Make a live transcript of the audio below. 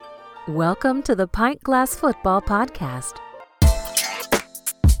Welcome to the Pint Glass Football Podcast.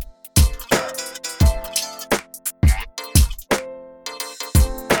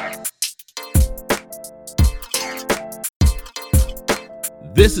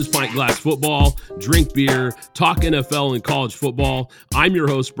 This is Pint Glass Football, drink beer, talk NFL and college football. I'm your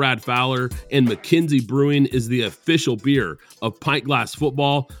host, Brad Fowler, and McKinsey Brewing is the official beer of Pint Glass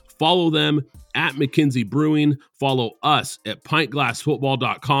Football. Follow them at McKinsey Brewing. Follow us at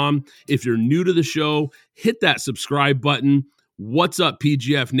pintglassfootball.com. If you're new to the show, hit that subscribe button. What's up,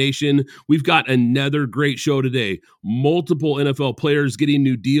 PGF Nation? We've got another great show today. Multiple NFL players getting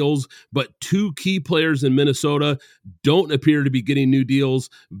new deals, but two key players in Minnesota don't appear to be getting new deals.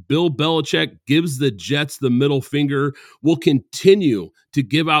 Bill Belichick gives the Jets the middle finger. We'll continue to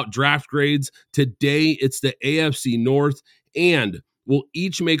give out draft grades. Today, it's the AFC North, and we'll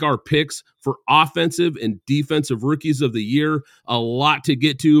each make our picks for offensive and defensive rookies of the year. A lot to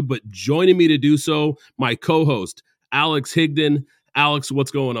get to, but joining me to do so, my co-host, Alex Higdon. Alex, what's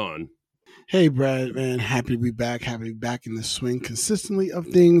going on? Hey, Brad, man. Happy to be back. Happy to be back in the swing consistently of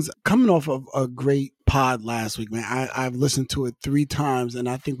things. Coming off of a great pod last week, man. I've listened to it 3 times, and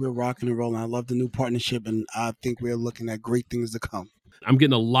I think we're rocking and rolling. I love the new partnership, and I think we're looking at great things to come. I'm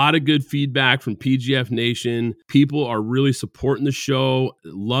getting a lot of good feedback from PGF Nation. People are really supporting the show,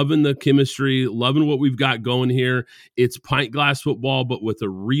 loving the chemistry, loving what we've got going here. It's Pint Glass Football, but with a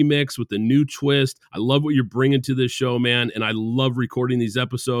remix, with a new twist. I love what you're bringing to this show, man, and I love recording these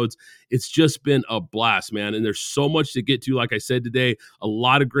episodes. It's just been a blast, man, and there's so much to get to. Like I said today, a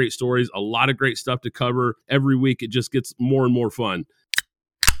lot of great stories, a lot of great stuff to cover. Every week, it just gets more and more fun.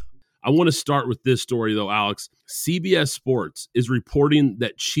 I want to start with this story, though, Alex. CBS Sports is reporting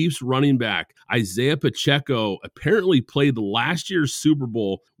that Chiefs running back Isaiah Pacheco apparently played last year's Super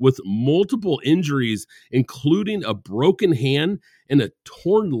Bowl with multiple injuries, including a broken hand and a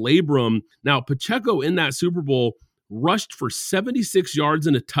torn labrum. Now, Pacheco in that Super Bowl rushed for 76 yards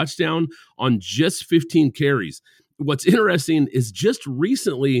and a touchdown on just 15 carries. What's interesting is just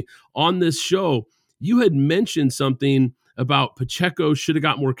recently on this show, you had mentioned something about Pacheco should have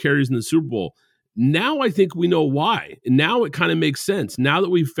got more carries in the Super Bowl. Now I think we know why. And now it kind of makes sense. Now that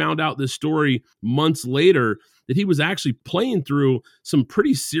we've found out this story months later, that he was actually playing through some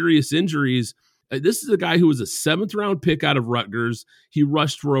pretty serious injuries. This is a guy who was a 7th-round pick out of Rutgers. He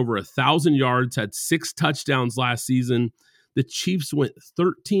rushed for over 1,000 yards, had 6 touchdowns last season. The Chiefs went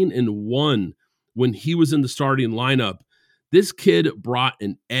 13-1 when he was in the starting lineup. This kid brought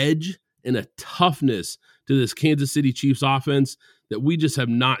an edge and a toughness to this Kansas City Chiefs offense that we just have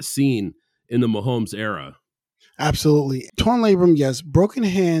not seen in the Mahomes era. Absolutely. Torn labrum, yes. Broken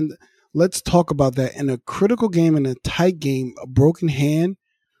hand, let's talk about that. In a critical game, in a tight game, a broken hand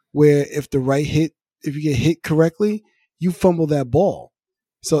where if you get hit correctly, you fumble that ball.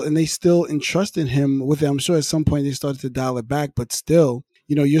 So, and they still entrusted him with it. I'm sure at some point they started to dial it back, but still,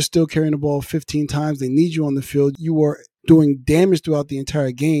 you're still carrying the ball 15 times. They need you on the field. You were doing damage throughout the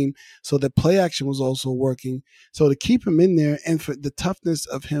entire game. So the play action was also working. So to keep him in there and for the toughness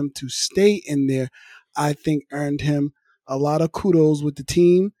of him to stay in there, I think earned him a lot of kudos with the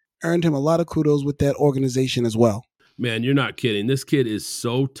team, earned him a lot of kudos with that organization as well. Man, you're not kidding. This kid is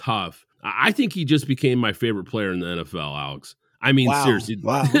so tough. I think he just became my favorite player in the NFL, Alex. I mean, wow. Seriously,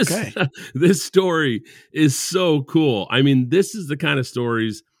 wow. Okay. This story is so cool. I mean, this is the kind of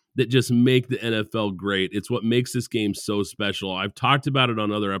stories that just make the NFL great. It's what makes this game so special. I've talked about it on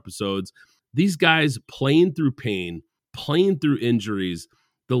other episodes. These guys playing through pain, playing through injuries,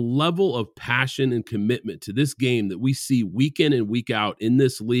 the level of passion and commitment to this game that we see week in and week out in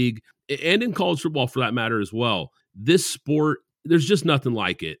this league and in college football for that matter as well. This sport, there's just nothing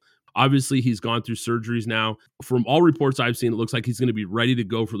like it. Obviously, he's gone through surgeries now. From all reports I've seen, it looks like he's going to be ready to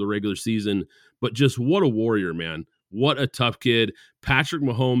go for the regular season. But just what a warrior, man. What a tough kid. Patrick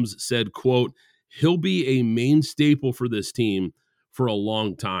Mahomes said, quote, he'll be a main staple for this team for a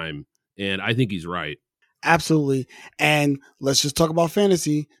long time. And I think he's right. Absolutely. And let's just talk about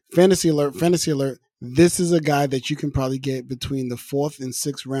fantasy. Fantasy alert. This is a guy that you can probably get between the 4th and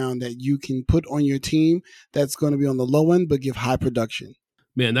 6th round that you can put on your team that's going to be on the low end but give high production.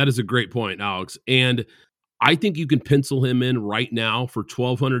 Man, that is a great point, Alex. And I think you can pencil him in right now for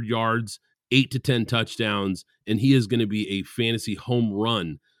 1,200 yards, 8 to 10 touchdowns, and he is going to be a fantasy home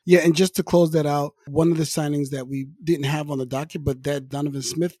run. Yeah, and just to close that out, one of the signings that we didn't have on the docket, but that Donovan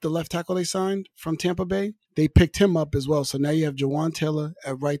Smith, the left tackle they signed from Tampa Bay, they picked him up as well. So now you have Jawan Taylor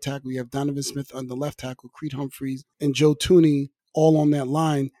at right tackle. You have Donovan Smith on the left tackle, Creed Humphreys, and Joe Tooney all on that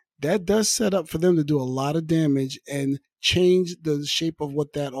line. that does set up for them to do a lot of damage and change the shape of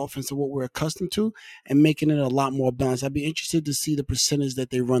what that offense and what we're accustomed to and making it a lot more balanced. I'd be interested to see the percentage that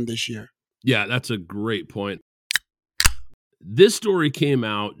they run this year. Yeah, that's a great point. This story came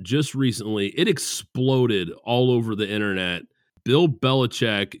out just recently. It exploded all over the internet. Bill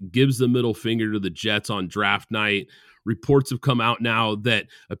Belichick gives the middle finger to the Jets on draft night. Reports have come out now that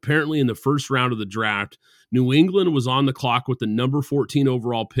apparently in the first round of the draft, New England was on the clock with the number 14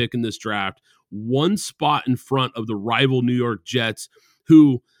 overall pick in this draft, one spot in front of the rival New York Jets,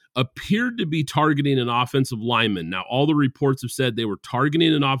 who appeared to be targeting an offensive lineman. Now, all the reports have said they were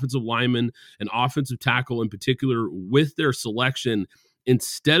targeting an offensive lineman, an offensive tackle in particular, with their selection.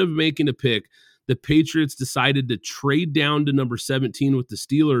 Instead of making a pick, the Patriots decided to trade down to number 17 with the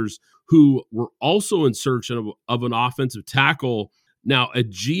Steelers, who were also in search of an offensive tackle. Now, a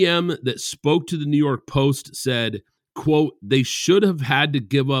GM that spoke to the New York Post said, quote, they should have had to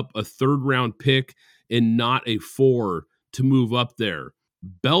give up a third-round pick and not a 4 to move up there.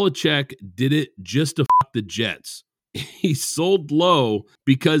 Belichick did it just to fuck the Jets. He sold low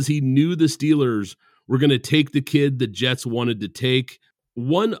because he knew the Steelers were going to take the kid the Jets wanted to take.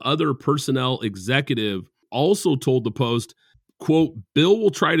 One other personnel executive also told the Post, quote, Bill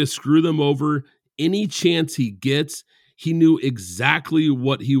will try to screw them over any chance he gets. He knew exactly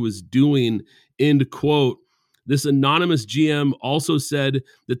what he was doing, end quote. This anonymous GM also said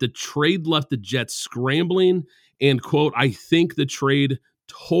that the trade left the Jets scrambling and, quote, I think the trade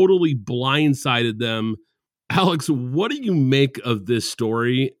totally blindsided them. Alex, what do you make of this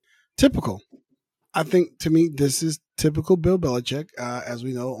story? Typical. I think, to me, this is typical Bill Belichick. As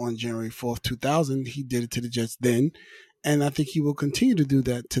we know, on January 4th, 2000, he did it to the Jets then, and I think he will continue to do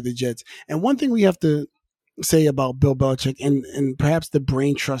that to the Jets. And one thing we have to say about Bill Belichick and perhaps the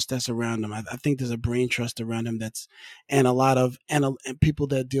brain trust that's around him, I think there's a brain trust around him and a lot of people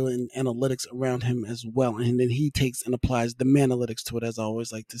that deal in analytics around him as well. And then he takes and applies the manalytics to it, as I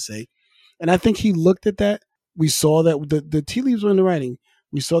always like to say. And I think he looked at that. We saw that the tea leaves were in the writing.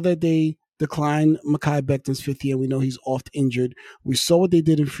 We saw that they declined Mekhi Becton's 5th year. We know he's oft injured. We saw what they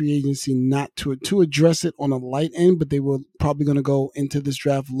did in free agency, not to address it on a light end, but they were probably going to go into this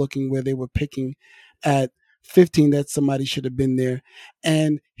draft looking where they were picking at 15, that somebody should have been there.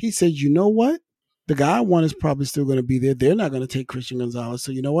 And he said, you know what? The guy I want is probably still going to be there. They're not going to take Christian Gonzalez.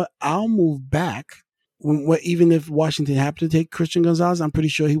 So you know what? I'll move back. Even if Washington happened to take Christian Gonzalez, I'm pretty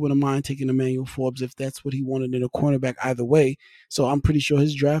sure he wouldn't mind taking Emmanuel Forbes if that's what he wanted in a cornerback either way. So I'm pretty sure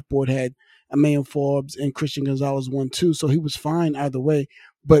his draft board had Emmanuel Forbes and Christian Gonzalez 1-2. So he was fine either way.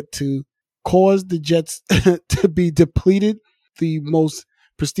 But to cause the Jets to be depleted, the most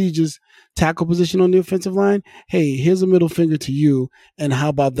prestigious tackle position on the offensive line, hey, here's a middle finger to you, and how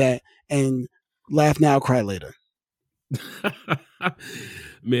about that? And laugh now, cry later.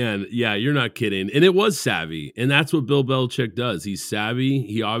 Man, yeah, you're not kidding. And it was savvy. And that's what Bill Belichick does. He's savvy.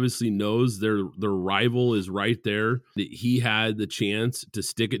 He obviously knows their rival is right there. He had the chance to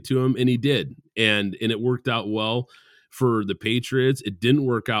stick it to him, and he did. And it worked out well for the Patriots. It didn't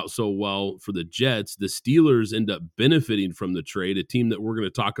work out so well for the Jets. The Steelers end up benefiting from the trade, a team that we're going to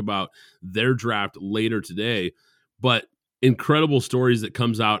talk about their draft later today. But incredible stories that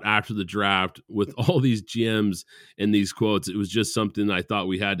comes out after the draft with all these GMs and these quotes. It was just something I thought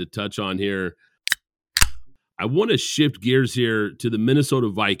we had to touch on here. I want to shift gears here to the Minnesota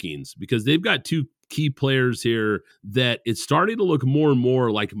Vikings because they've got two key players here that it's starting to look more and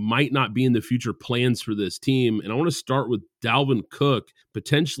more like might not be in the future plans for this team. And I want to start with Dalvin Cook,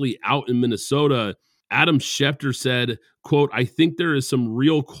 potentially out in Minnesota. Adam Schefter said, quote, I think there is some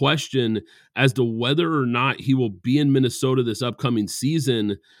real question as to whether or not he will be in Minnesota this upcoming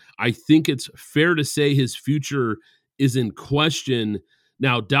season. I think it's fair to say his future is in question.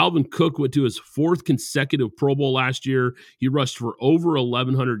 Now, Dalvin Cook went to his 4th consecutive Pro Bowl last year. He rushed for over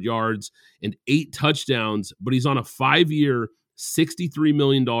 1,100 yards and 8 touchdowns, but he's on a 5-year, $63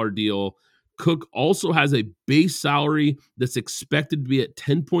 million deal. Cook also has a base salary that's expected to be at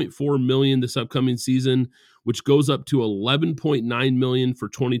 $10.4 million this upcoming season, which goes up to $11.9 million for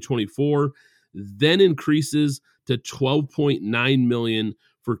 2024, then increases to $12.9 million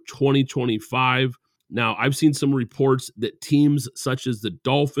for 2025. Now, I've seen some reports that teams such as the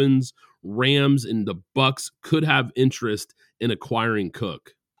Dolphins, Rams, and the Bucks could have interest in acquiring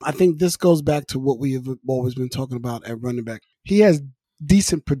Cook. I think this goes back to what we have always been talking about at running back. He has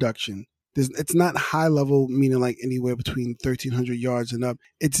decent production. It's not high level, meaning like anywhere between 1,300 yards and up.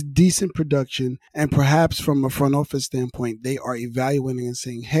 It's decent production. And perhaps from a front office standpoint, they are evaluating and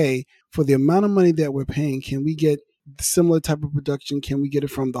saying, hey, for the amount of money that we're paying, can we get similar type of production? Can we get it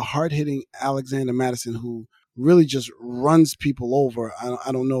from the hard-hitting Alexander Madison, who really just runs people over.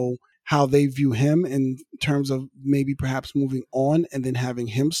 I don't know how they view him in terms of maybe perhaps moving on and then having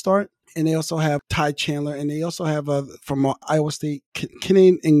him start. And they also have Ty Chandler, and they also have from Iowa State,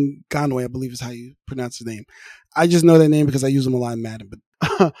 Kenan Ngannou, I believe is how you pronounce his name. I just know that name because I use him a lot in Madden.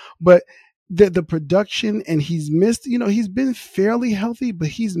 But the production, and he's missed, he's been fairly healthy, but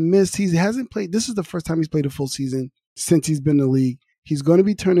he's missed. He hasn't played. This is the first time he's played a full season since he's been in the league. He's going to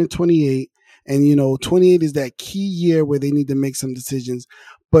be turning 28. And, 28 is that key year where they need to make some decisions.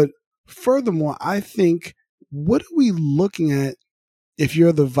 But furthermore, I think, what are we looking at if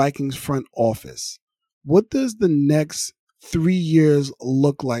you're the Vikings front office? What does the next 3 years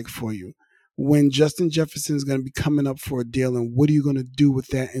look like for you when Justin Jefferson is going to be coming up for a deal? And what are you going to do with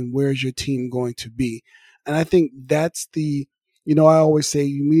that? And where is your team going to be? And I think that's I always say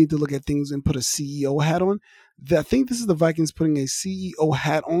you need to look at things and put a CEO hat on. I think this is the Vikings putting a CEO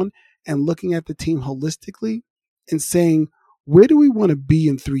hat on and looking at the team holistically and saying, where do we want to be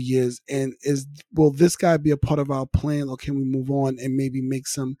in 3 years? And will this guy be a part of our plan, or can we move on and maybe make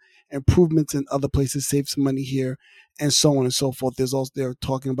some improvements in other places, save some money here, and so on and so forth? They're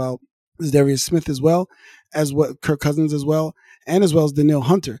talking about Darius Smith as well, as what Kirk Cousins as well, and as well as Danielle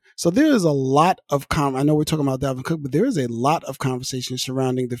Hunter. So there is a lot of I know we're talking about Dalvin Cook, but there is a lot of conversation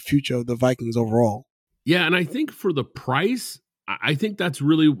surrounding the future of the Vikings overall. Yeah, and I think for the price, I think that's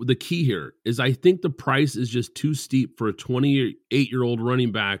really the key here. Is I think the price is just too steep for a 28-year-old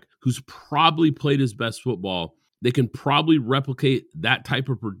running back who's probably played his best football. They can probably replicate that type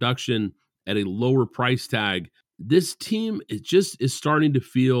of production at a lower price tag. This team is starting to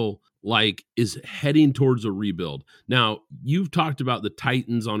feel like is heading towards a rebuild. Now, you've talked about the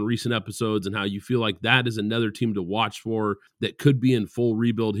Titans on recent episodes and how you feel like that is another team to watch for that could be in full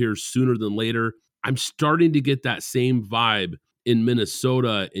rebuild here sooner than later. I'm starting to get that same vibe in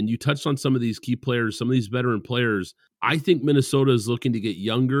Minnesota, and you touched on some of these key players, some of these veteran players. I think Minnesota is looking to get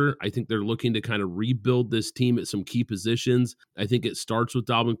younger. I think they're looking to kind of rebuild this team at some key positions. I think it starts with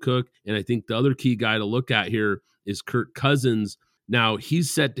Dalvin Cook, and I think the other key guy to look at here is Kirk Cousins. Now,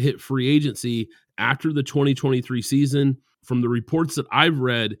 he's set to hit free agency after the 2023 season. From the reports that I've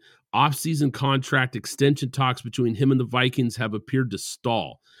read, offseason contract extension talks between him and the Vikings have appeared to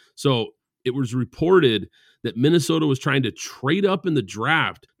stall. So it was reported that Minnesota was trying to trade up in the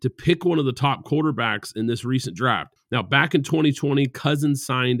draft to pick one of the top quarterbacks in this recent draft. Now, back in 2020, Cousins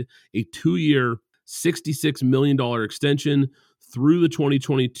signed a 2-year, $66 million extension through the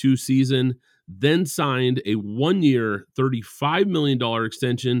 2022 season, then signed a 1-year, $35 million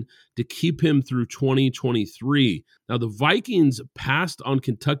extension to keep him through 2023. Now, the Vikings passed on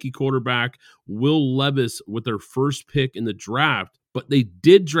Kentucky quarterback Will Levis with their first pick in the draft, but they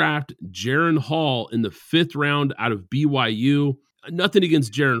did draft Jaron Hall in the 5th round out of BYU. Nothing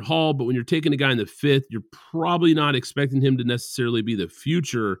against Jaron Hall, but when you're taking a guy in the 5th, you're probably not expecting him to necessarily be the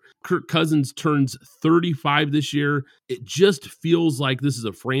future. Kirk Cousins turns 35 this year. It just feels like this is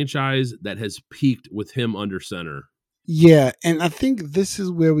a franchise that has peaked with him under center. Yeah, and I think this is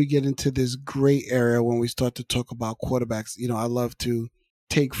where we get into this gray area when we start to talk about quarterbacks. I love to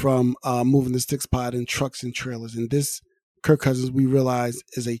take from Moving the Sticks pod and trucks and trailers, and this Kirk Cousins, we realize,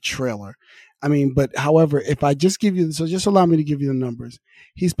 is a trailer. But however, if I just just allow me to give you the numbers.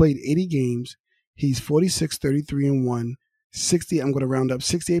 He's played 80 games. He's 46, 33, and 1. 60, I'm going to round up,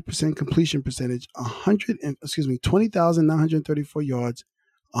 68% completion percentage, 20,934 yards,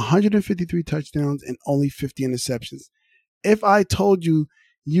 153 touchdowns, and only 50 interceptions. If I told you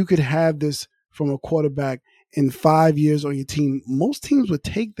you could have this from a quarterback in 5 years on your team, most teams would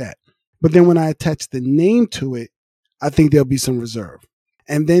take that. But then when I attach the name to it, I think there'll be some reserve.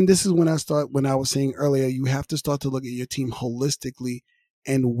 And then this is when I was saying earlier, you have to start to look at your team holistically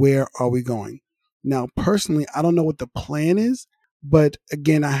and where are we going? Now, personally, I don't know what the plan is, but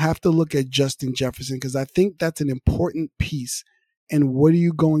again, I have to look at Justin Jefferson because I think that's an important piece. And what are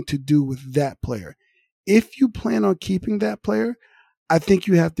you going to do with that player? If you plan on keeping that player, I think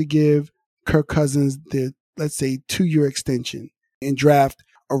you have to give Kirk Cousins the, let's say, 2-year extension and draft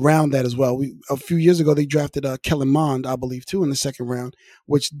around that as well. A few years ago, they drafted Kellen Mond, I believe, too, in the 2nd round,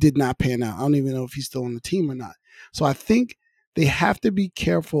 which did not pan out. I don't even know if he's still on the team or not. So I think they have to be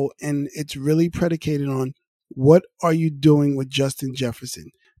careful, and it's really predicated on what are you doing with Justin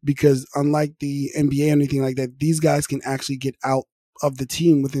Jefferson? Because unlike the NBA or anything like that, these guys can actually get out of the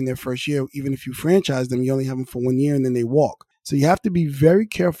team within their first year. Even if you franchise them, you only have them for 1 year and then they walk. So you have to be very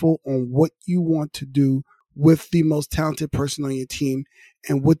careful on what you want to do with the most talented person on your team,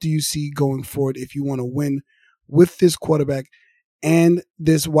 and what do you see going forward if you want to win with this quarterback and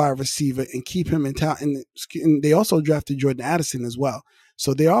this wide receiver and keep him in town. And they also drafted Jordan Addison as well.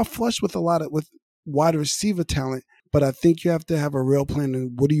 So they are flush with wide receiver talent, but I think you have to have a real plan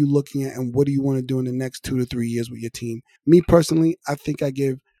and what are you looking at and what do you want to do in the next 2 to 3 years with your team. Me personally, I think I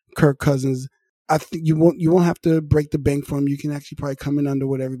give Kirk Cousins, I think you won't have to break the bank for him. You can actually probably come in under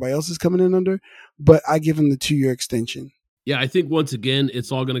what everybody else is coming in under, but I give him the 2-year extension. Yeah, I think once again,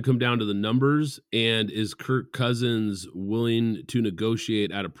 it's all going to come down to the numbers. And is Kirk Cousins willing to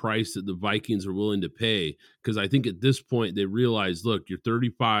negotiate at a price that the Vikings are willing to pay? Because I think at this point, they realize, look, you're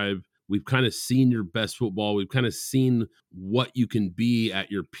 35. We've kind of seen your best football. We've kind of seen what you can be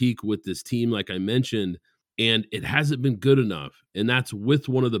at your peak with this team, like I mentioned. And it hasn't been good enough. And that's with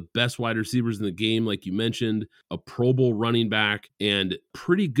one of the best wide receivers in the game, like you mentioned, a Pro Bowl running back, and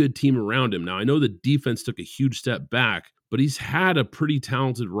pretty good team around him. Now, I know the defense took a huge step back, but he's had a pretty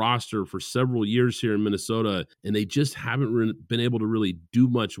talented roster for several years here in Minnesota, and they just haven't been able to really do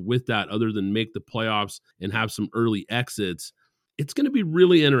much with that other than make the playoffs and have some early exits. It's going to be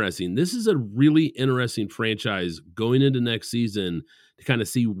really interesting. This is a really interesting franchise going into next season to kind of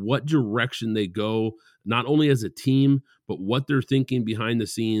see what direction they go, not only as a team, but what they're thinking behind the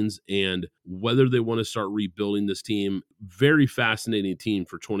scenes and whether they want to start rebuilding this team. Very fascinating team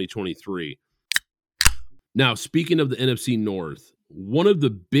for 2023. Now, speaking of the NFC North, one of the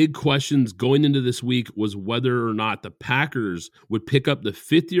big questions going into this week was whether or not the Packers would pick up the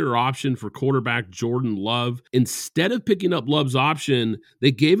fifth-year option for quarterback Jordan Love. Instead of picking up Love's option, they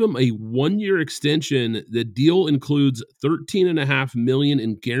gave him a one-year extension. The deal includes $13.5 million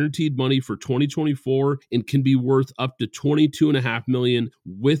in guaranteed money for 2024 and can be worth up to $22.5 million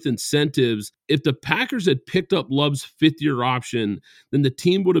with incentives. If the Packers had picked up Love's fifth-year option, then the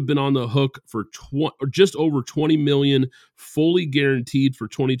team would have been on the hook for just over $20 million fully guaranteed for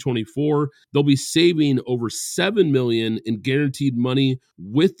 2024. They'll be saving over $7 million in guaranteed money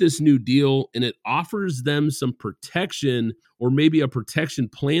with this new deal, and it offers them some protection, or maybe a protection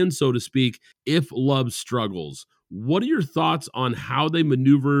plan, so to speak, if Love struggles. What are your thoughts on how they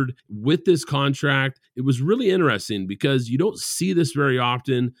maneuvered with this contract? It was really interesting because you don't see this very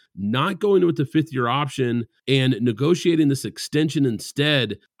often, not going with the fifth-year option and negotiating this extension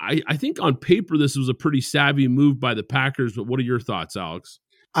instead. I think on paper this was a pretty savvy move by the Packers, but what are your thoughts, Alex?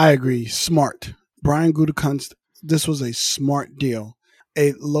 I agree. Smart. Brian Gutekunst, this was a smart deal.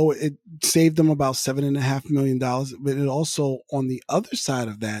 It saved them about $7.5 million, but it also, on the other side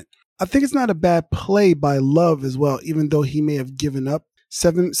of that, I think it's not a bad play by Love as well, even though he may have given up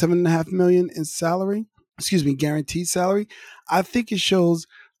 $7.5 million in salary, guaranteed salary. I think it shows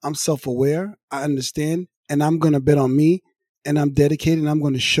I'm self-aware, I understand, and I'm going to bet on me, and I'm dedicated, and I'm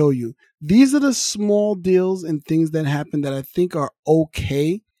going to show you. These are the small deals and things that happen that I think are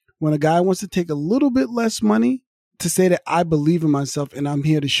okay when a guy wants to take a little bit less money to say that I believe in myself and I'm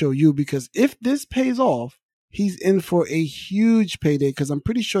here to show you, because if this pays off, he's in for a huge payday, because I'm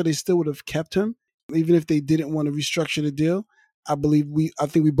pretty sure they still would have kept him. Even if they didn't want to restructure the deal, I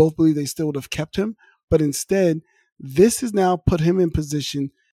think we both believe they still would have kept him. But instead, this has now put him in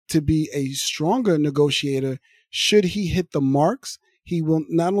position to be a stronger negotiator. Should he hit the marks, he will,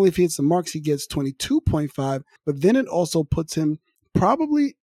 not only if he hits the marks, he gets 22.5, but then it also puts him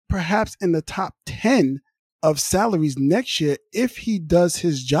perhaps in the top 10 of salaries next year if he does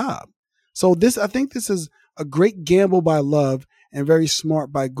his job. So I think this is a great gamble by Love and very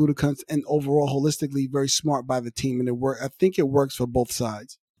smart by Gutekunst, and overall holistically very smart by the team. And I think it works for both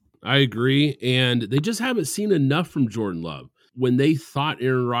sides. I agree. And they just haven't seen enough from Jordan Love. When they thought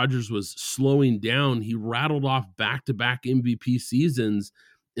Aaron Rodgers was slowing down, he rattled off back-to-back MVP seasons.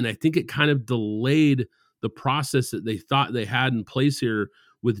 And I think it kind of delayed the process that they thought they had in place here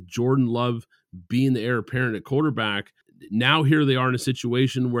with Jordan Love being the heir apparent at quarterback. Now here they are in a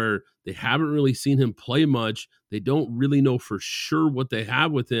situation where they haven't really seen him play much. They don't really know for sure what they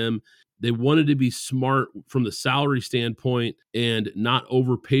have with him. They wanted to be smart from the salary standpoint and not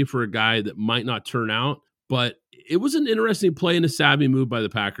overpay for a guy that might not turn out. But it was an interesting play and a savvy move by the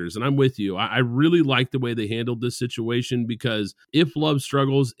Packers. And I'm with you. I really like the way they handled this situation, because if Love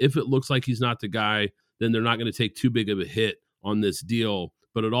struggles, if it looks like he's not the guy, then they're not going to take too big of a hit on this deal.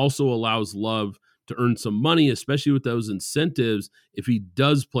 But it also allows Love to earn some money, especially with those incentives, if he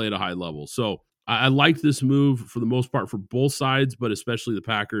does play at a high level. So I like this move for the most part for both sides, but especially the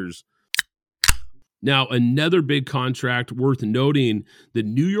Packers. Now, another big contract worth noting, the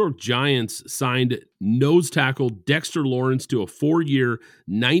New York Giants signed nose tackle Dexter Lawrence to a 4-year,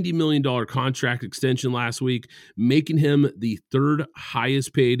 $90 million contract extension last week, making him the third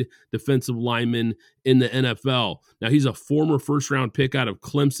highest paid defensive lineman in the NFL. Now, he's a former first-round pick out of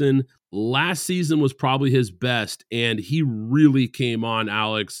Clemson. Last season was probably his best, and he really came on,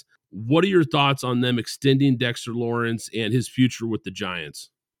 Alex. What are your thoughts on them extending Dexter Lawrence and his future with the Giants?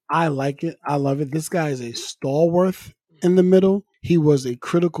 I like it. I love it. This guy is a stalwart in the middle. He was a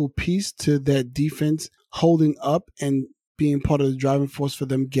critical piece to that defense holding up and being part of the driving force for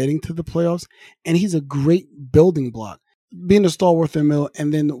them getting to the playoffs. And he's a great building block. Being a stalwart in the middle,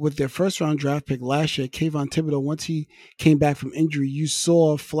 and then with their first round draft pick last year, Kayvon Thibodeau, once he came back from injury, you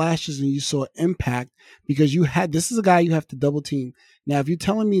saw flashes and you saw impact because this is a guy you have to double team. Now, if you're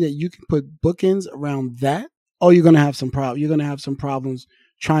telling me that you can put bookends around that, oh, you're going to have some problems. You're going to have some problems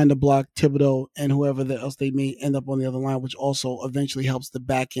trying to block Thibodeau and whoever else they may end up on the other line, which also eventually helps the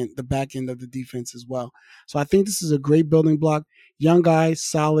back end of the defense as well. So I think this is a great building block. Young guy,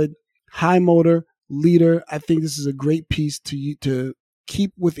 solid, high motor, leader. I think this is a great piece to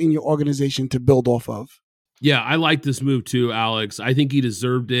keep within your organization to build off of. Yeah, I like this move too, Alex. I think he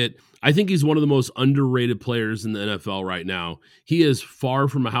deserved it. I think he's one of the most underrated players in the NFL right now. He is far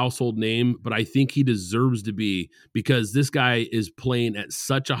from a household name, but I think he deserves to be because this guy is playing at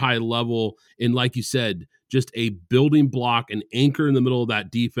such a high level. And like you said, just a building block, an anchor in the middle of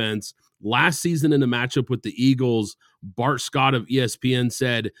that defense. Last season in a matchup with the Eagles, Bart Scott of ESPN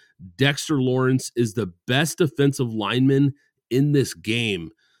said Dexter Lawrence is the best defensive lineman in this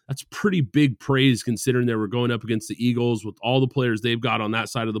game. That's pretty big praise considering they were going up against the Eagles with all the players they've got on that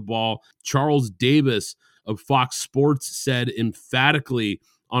side of the ball. Charles Davis of Fox Sports said emphatically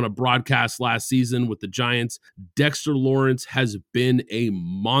on a broadcast last season with the Giants, Dexter Lawrence has been a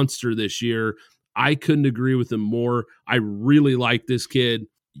monster this year. I couldn't agree with him more. I really like this kid.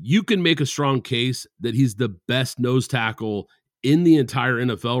 You can make a strong case that he's the best nose tackle in the entire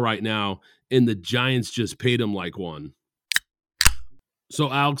NFL right now, and the Giants just paid him like one. So,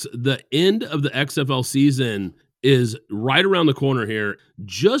 Alex, the end of the XFL season is right around the corner here,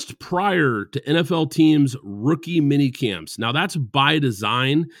 just prior to NFL teams' rookie mini camps. Now, that's by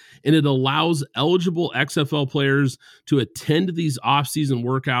design, and it allows eligible XFL players to attend these off-season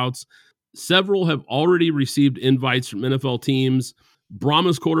workouts. Several have already received invites from NFL teams.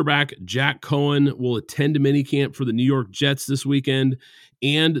 Brahmas quarterback Jack Cohen will attend a minicamp for the New York Jets this weekend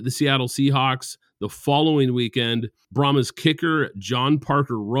and the Seattle Seahawks the following weekend. Brahmas kicker John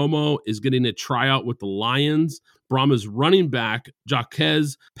Parker Romo is getting a tryout with the Lions. Brahmas running back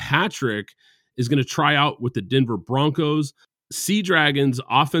Jaquez Patrick is going to try out with the Denver Broncos. Sea Dragons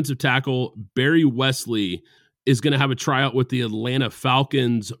offensive tackle Barry Wesley is going to have a tryout with the Atlanta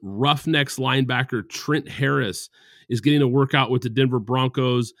Falcons. Roughnecks linebacker Trent Harris is getting a workout with the Denver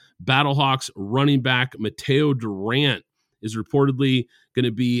Broncos. Battlehawks running back Mateo Durant is reportedly going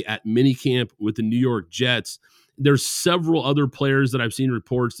to be at minicamp with the New York Jets. There's several other players that I've seen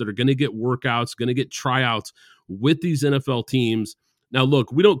reports that are going to get workouts, going to get tryouts with these NFL teams. Now,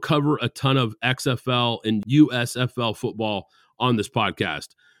 look, we don't cover a ton of XFL and USFL football on this podcast,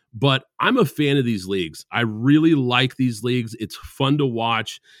 but I'm a fan of these leagues. I really like these leagues. It's fun to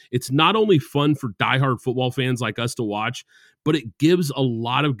watch. It's not only fun for diehard football fans like us to watch, but it gives a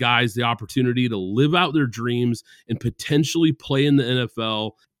lot of guys the opportunity to live out their dreams and potentially play in the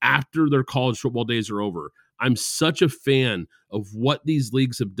NFL after their college football days are over. I'm such a fan of what these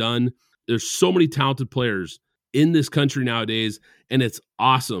leagues have done. There's so many talented players in this country nowadays, and it's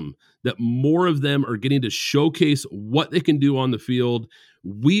awesome that more of them are getting to showcase what they can do on the field.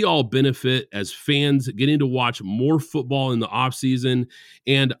 We all benefit as fans getting to watch more football in the offseason.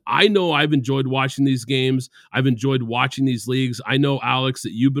 And I know I've enjoyed watching these games. I've enjoyed watching these leagues. I know, Alex,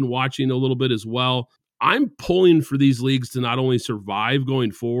 that you've been watching a little bit as well. I'm pulling for these leagues to not only survive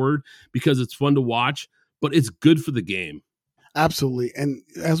going forward because it's fun to watch, but it's good for the game. Absolutely. And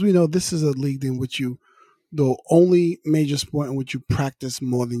as we know, this is a league in which the only major sport in which you practice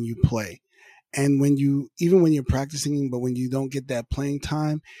more than you play. And even when you're practicing, but when you don't get that playing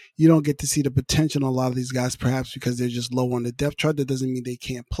time, you don't get to see the potential in a lot of these guys, perhaps because they're just low on the depth chart. That doesn't mean they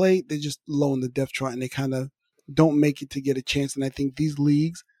can't play. They're just low on the depth chart and they kind of don't make it to get a chance. And I think these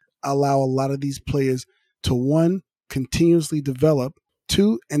leagues allow a lot of these players to, one, continuously develop,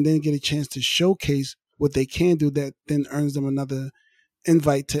 two, and then get a chance to showcase what they can do that then earns them another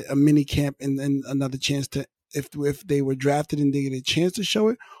invite to a mini camp and then another chance to, if they were drafted and they get a chance to show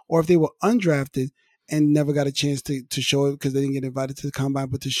it, or if they were undrafted and never got a chance to show it because they didn't get invited to the combine,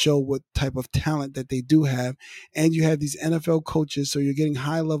 but to show what type of talent that they do have. And you have these NFL coaches, so you're getting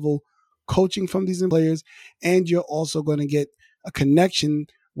high level coaching from these players, and you're also going to get a connection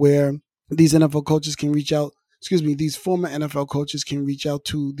where these NFL coaches can reach out, these former NFL coaches can reach out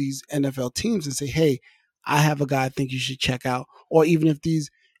to these NFL teams and say, hey, I have a guy I think you should check out. Or even if these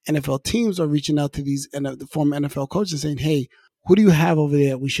NFL teams are reaching out to these the former NFL coaches saying, hey, who do you have over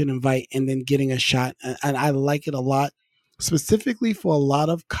there we should invite, and then getting a shot. And I like it a lot, specifically for a lot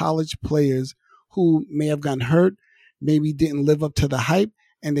of college players who may have gotten hurt, maybe didn't live up to the hype,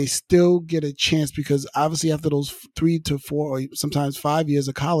 and they still get a chance because obviously after those 3 to 4 or sometimes 5 years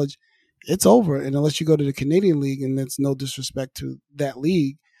of college, it's over. And unless you go to the Canadian League, and that's no disrespect to that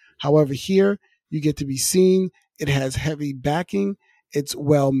league. However, here you get to be seen. It has heavy backing. It's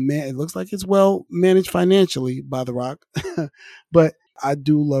it looks like it's well managed financially by The Rock, but I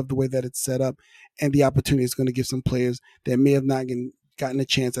do love the way that it's set up and the opportunity it's going to give some players that may have not gotten a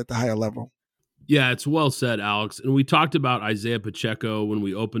chance at the higher level. Yeah, it's well said, Alex. And we talked about Isaiah Pacheco when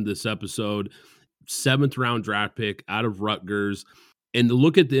we opened this episode, 7th round draft pick out of Rutgers. And to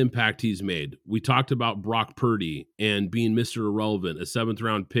look at the impact he's made. We talked about Brock Purdy and being Mr. Irrelevant, a 7th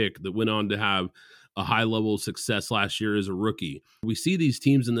round pick that went on to have a high level of success last year as a rookie. We see these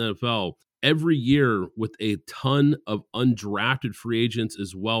teams in the NFL every year with a ton of undrafted free agents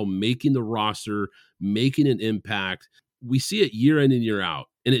as well, making the roster, making an impact. We see it year in and year out.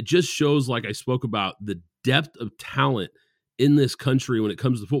 And it just shows, like I spoke about, the depth of talent in this country when it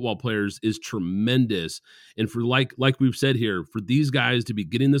comes to football players is tremendous. And for like we've said here, for these guys to be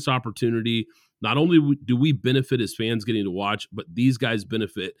getting this opportunity, not only do we benefit as fans getting to watch, but these guys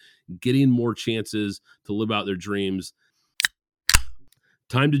benefit getting more chances to live out their dreams.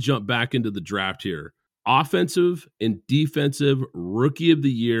 Time to jump back into the draft here. Offensive and defensive rookie of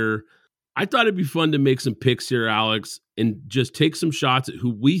the year. I thought it'd be fun to make some picks here, Alex, and just take some shots at who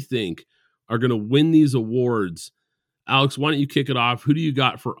we think are going to win these awards. Alex, why don't you kick it off? Who do you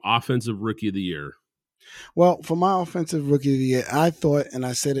got for Offensive Rookie of the Year? Well, for my Offensive Rookie of the Year, I thought, and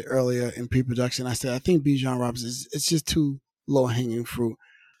I said it earlier in pre-production, I said I think Bijan Robinson, it's just too low-hanging fruit.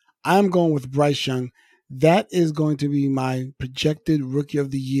 I'm going with Bryce Young. That is going to be my projected Rookie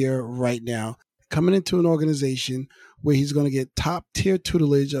of the Year right now. Coming into an organization where he's going to get top-tier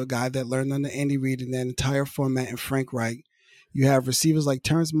tutelage, a guy that learned under Andy Reid in that entire format, and Frank Reich. You have receivers like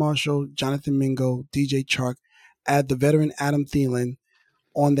Terrence Marshall, Jonathan Mingo, DJ Chark. Add the veteran Adam Thielen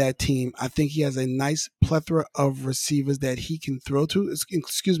on that team. I think he has a nice plethora of receivers that he can throw to,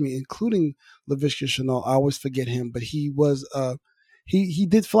 including Laviska Shenault. I always forget him, but he was he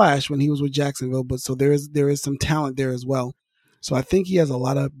did flash when he was with Jacksonville, but so there is some talent there as well. So I think he has a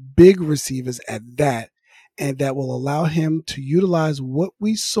lot of big receivers at that, and that will allow him to utilize what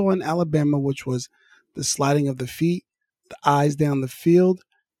we saw in Alabama, which was the sliding of the feet, the eyes down the field,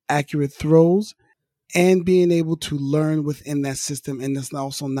 accurate throws, and being able to learn within that system. And let's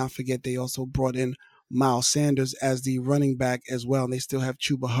also not forget they also brought in Miles Sanders as the running back as well, and they still have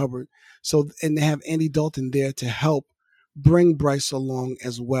Chuba Hubbard. So, and they have Andy Dalton there to help bring Bryce along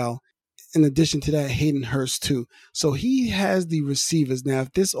as well. In addition to that, Hayden Hurst too. So he has the receivers. Now,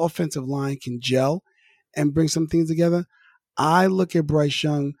 if this offensive line can gel and bring some things together, I look at Bryce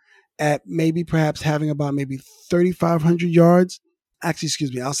Young at perhaps having about 3,500 yards.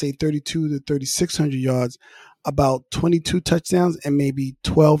 Actually, I'll say 32 to 3,600 yards, about 22 touchdowns and maybe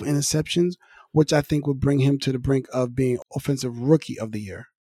 12 interceptions, which I think would bring him to the brink of being Offensive Rookie of the Year.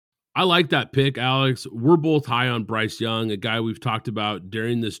 I like that pick, Alex. We're both high on Bryce Young, a guy we've talked about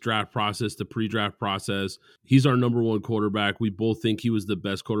during this draft process, the pre-draft process. He's our number one quarterback. We both think he was the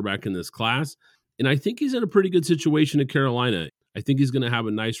best quarterback in this class. And I think he's in a pretty good situation in Carolina. I think he's going to have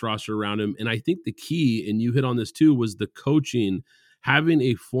a nice roster around him. And I think the key, and you hit on this too, was the coaching. Having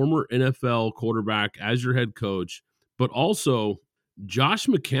a former NFL quarterback as your head coach, but also Josh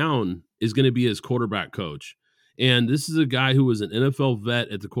McCown is going to be his quarterback coach. And this is a guy who was an NFL vet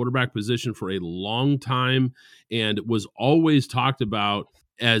at the quarterback position for a long time and was always talked about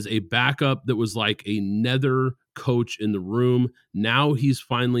as a backup that was like another coach in the room. Now he's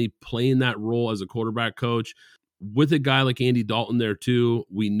finally playing that role as a quarterback coach with a guy like Andy Dalton there too.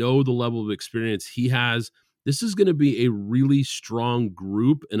 We know the level of experience he has. This is going to be a really strong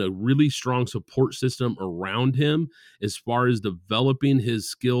group and a really strong support system around him as far as developing his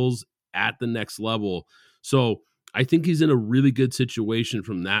skills at the next level. So I think he's in a really good situation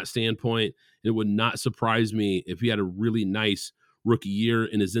from that standpoint. It would not surprise me if he had a really nice rookie year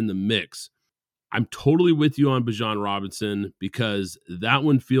and is in the mix. I'm totally with you on Bijan Robinson because that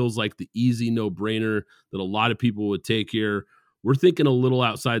one feels like the easy no-brainer that a lot of people would take here. We're thinking a little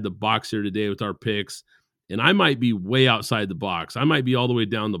outside the box here today with our picks. And I might be way outside the box. I might be all the way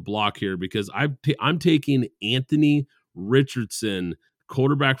down the block here because I'm taking Anthony Richardson,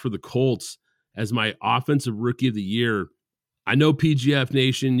 quarterback for the Colts, as my Offensive Rookie of the Year. I know PGF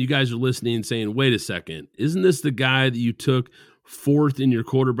Nation, you guys are listening and saying, wait a second, isn't this the guy that you took 4th in your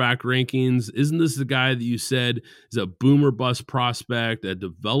quarterback rankings? Isn't this the guy that you said is a boomer bust prospect, a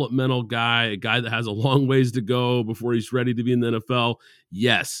developmental guy, a guy that has a long ways to go before he's ready to be in the NFL?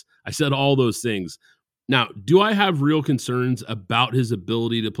 Yes, I said all those things. Now, do I have real concerns about his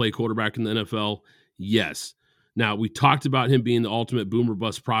ability to play quarterback in the NFL? Yes. Now, we talked about him being the ultimate boomer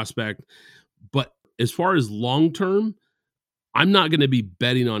bust prospect, but as far as long-term, I'm not going to be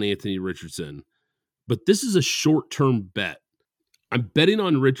betting on Anthony Richardson, but this is a short-term bet. I'm betting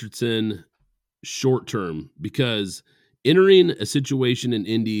on Richardson short-term because entering a situation in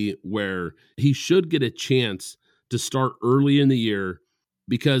Indy where he should get a chance to start early in the year,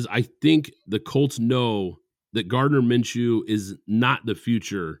 because I think the Colts know that Gardner Minshew is not the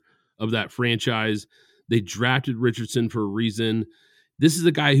future of that franchise. They drafted Richardson for a reason. This is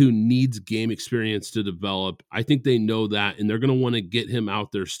a guy who needs game experience to develop. I think they know that, and they're going to want to get him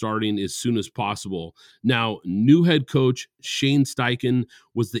out there starting as soon as possible. Now, new head coach Shane Steichen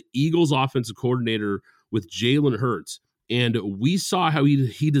was the Eagles offensive coordinator with Jalen Hurts, and we saw how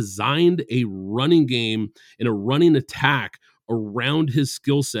he designed a running game and a running attack around his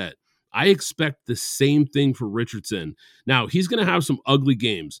skill set. I expect the same thing for Richardson. Now, he's going to have some ugly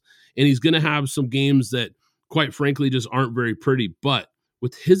games, and he's going to have some games that, quite frankly, just aren't very pretty. But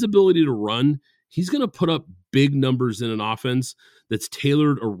with his ability to run, he's going to put up big numbers in an offense that's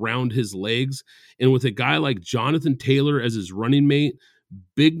tailored around his legs. And with a guy like Jonathan Taylor as his running mate,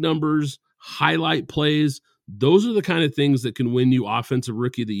 big numbers, highlight plays, those are the kind of things that can win you Offensive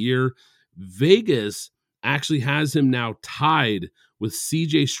Rookie of the Year. Vegas actually has him now tied with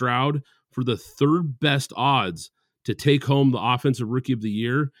CJ Stroud for the third best odds to take home the Offensive Rookie of the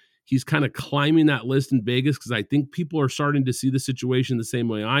Year. He's kind of climbing that list in Vegas because I think people are starting to see the situation the same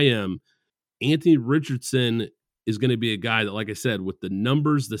way I am. Anthony Richardson is going to be a guy that, like I said, with the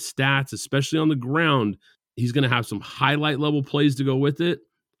numbers, the stats, especially on the ground, he's going to have some highlight level plays to go with it.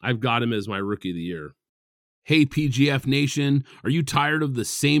 I've got him as my Rookie of the Year. Hey, PGF Nation, are you tired of the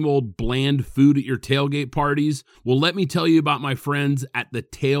same old bland food at your tailgate parties? Well, let me tell you about my friends at the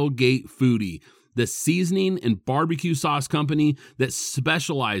Tailgate Foodie, the seasoning and barbecue sauce company that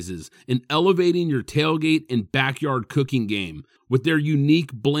specializes in elevating your tailgate and backyard cooking game. With their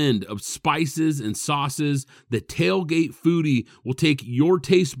unique blend of spices and sauces, the Tailgate Foodie will take your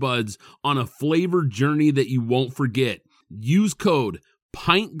taste buds on a flavor journey that you won't forget. Use code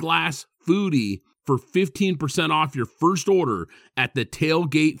PINTGlassFoodie for 15% off your first order at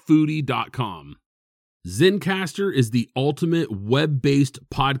thetailgatefoodie.com. Zencastr is the ultimate web-based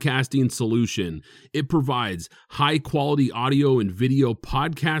podcasting solution. It provides high-quality audio and video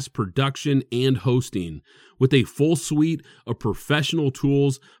podcast production and hosting. With a full suite of professional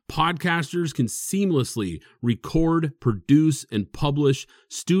tools, podcasters can seamlessly record, produce, and publish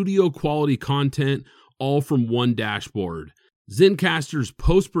studio-quality content all from one dashboard. Zencastr's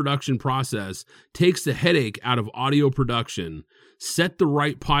post-production process takes the headache out of audio production. Set the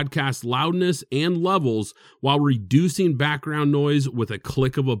right podcast loudness and levels while reducing background noise with a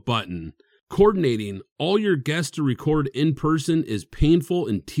click of a button. Coordinating all your guests to record in person is painful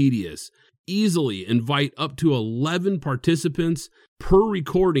and tedious. Easily invite up to 11 participants per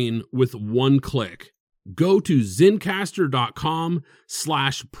recording with one click. Go to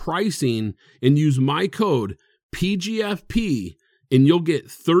zencastr.com/pricing and use my code PGFP, and you'll get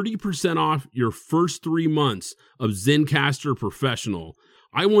 30% off your first 3 months of Zencastr Professional.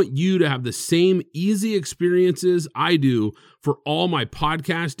 I want you to have the same easy experiences I do for all my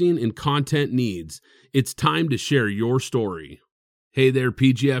podcasting and content needs. It's time to share your story. Hey there,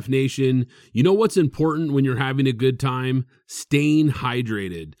 PGF Nation. You know what's important when you're having a good time? Staying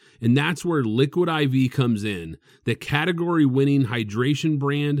hydrated. And that's where Liquid IV comes in, the category-winning hydration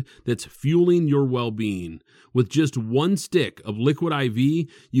brand that's fueling your well-being. With just one stick of Liquid IV,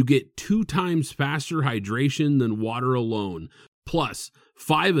 you get 2 times faster hydration than water alone, plus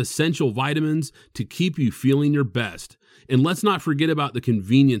 5 essential vitamins to keep you feeling your best. And let's not forget about the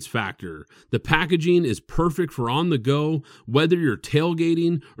convenience factor. The packaging is perfect for on the go, whether you're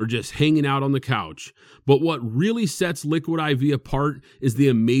tailgating or just hanging out on the couch. But what really sets Liquid IV apart is the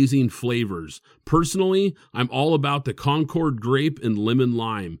amazing flavors. Personally, I'm all about the Concord grape and lemon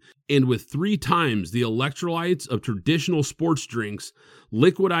lime. And with 3 times the electrolytes of traditional sports drinks,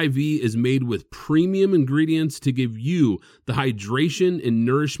 Liquid IV is made with premium ingredients to give you the hydration and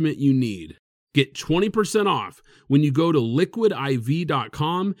nourishment you need. Get 20% off when you go to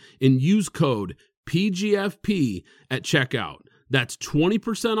liquidiv.com and use code PGFP at checkout. That's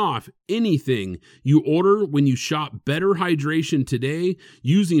 20% off anything you order when you shop Better Hydration today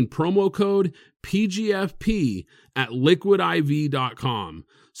using promo code PGFP at liquidiv.com.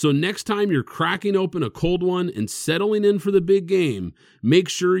 So next time you're cracking open a cold one and settling in for the big game, make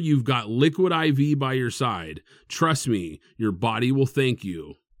sure you've got Liquid IV by your side. Trust me, your body will thank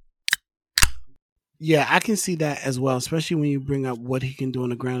you. Yeah, I can see that as well, especially when you bring up what he can do on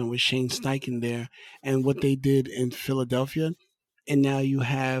the ground with Shane Steichen there and what they did in Philadelphia. And now you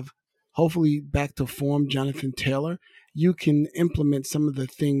have hopefully back to form, Jonathan Taylor, you can implement some of the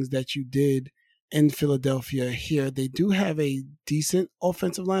things that you did in Philadelphia here. They do have a decent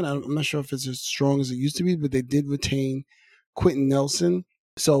offensive line. I'm not sure if it's as strong as it used to be, but they did retain Quentin Nelson.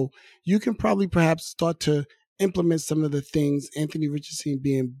 So you can probably perhaps start to implement some of the things, Anthony Richardson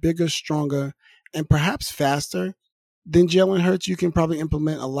being bigger, stronger, and perhaps faster than Jalen Hurts. You can probably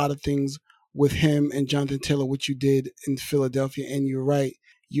implement a lot of things with him and Jonathan Taylor, which you did in Philadelphia. And you're right.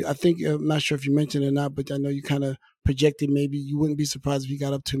 I think, I'm not sure if you mentioned it or not, but I know you kind of projected maybe you wouldn't be surprised if he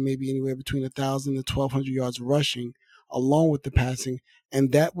got up to maybe anywhere between 1,000 and 1,200 yards rushing along with the passing.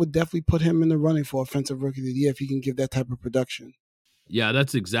 And that would definitely put him in the running for Offensive Rookie of the Year if he can give that type of production. Yeah,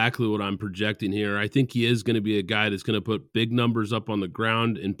 that's exactly what I'm projecting here. I think he is going to be a guy that's going to put big numbers up on the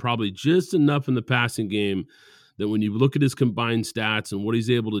ground and probably just enough in the passing game that when you look at his combined stats and what he's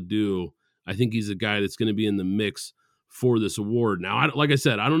able to do, I think he's a guy that's going to be in the mix for this award. Now, like I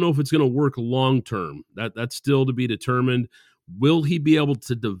said, I don't know if it's going to work long term. That's still to be determined. Will he be able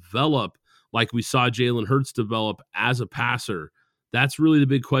to develop like we saw Jalen Hurts develop as a passer? That's really the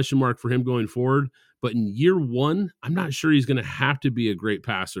big question mark for him going forward. But in year one, I'm not sure he's going to have to be a great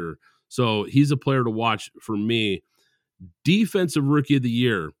passer. So he's a player to watch for me. Defensive Rookie of the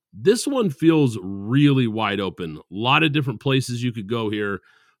Year. This one feels really wide open. A lot of different places you could go here.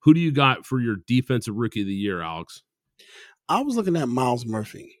 Who do you got for your Defensive Rookie of the Year, Alex? I was looking at Myles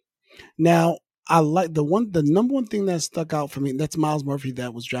Murphy. Now, I like the number one thing that stuck out for me, that's Myles Murphy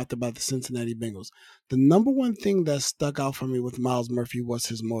that was drafted by the Cincinnati Bengals. The number one thing that stuck out for me with Myles Murphy was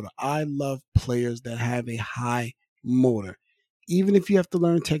his motor. I love players that have a high motor. Even if you have to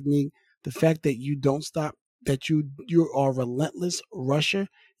learn technique, the fact that you don't stop, that you are a relentless rusher,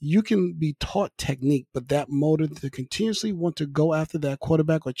 you can be taught technique, but that motor to continuously want to go after that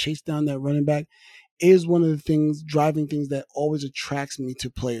quarterback or chase down that running back is one of the driving things that always attracts me to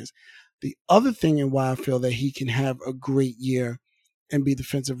players. The other thing and why I feel that he can have a great year and be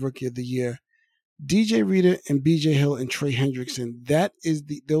Defensive Rookie of the Year, DJ Reader and BJ Hill and Trey Hendrickson,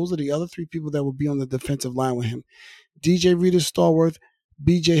 those are the other three people that will be on the defensive line with him. DJ Reader's stalwart,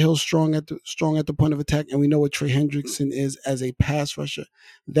 BJ Hill strong at the point of attack, and we know what Trey Hendrickson is as a pass rusher.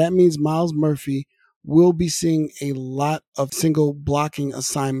 That means Myles Murphy will be seeing a lot of single blocking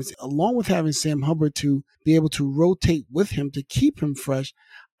assignments, along with having Sam Hubbard to be able to rotate with him to keep him fresh.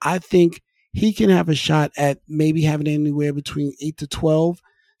 I think he can have a shot at maybe having anywhere between 8 to 12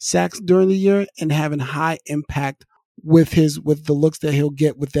 sacks during the year and having high impact with the looks that he'll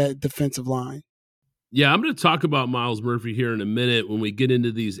get with that defensive line. Yeah, I'm going to talk about Myles Murphy here in a minute when we get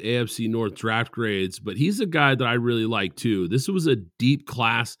into these AFC North draft grades, but he's a guy that I really like too. This was a deep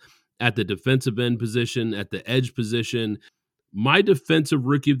class at the defensive end position, at the edge position. My Defensive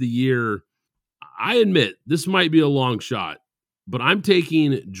Rookie of the Year, I admit this might be a long shot, but I'm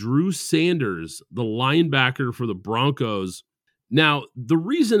taking Drew Sanders, the linebacker for the Broncos. Now, the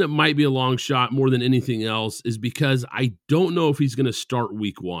reason it might be a long shot more than anything else is because I don't know if he's going to start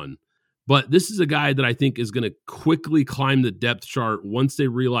week one. But this is a guy that I think is going to quickly climb the depth chart once they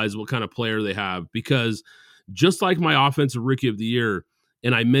realize what kind of player they have. Because just like my Offensive Rookie of the Year,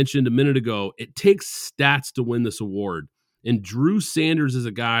 and I mentioned a minute ago, it takes stats to win this award. And Drew Sanders is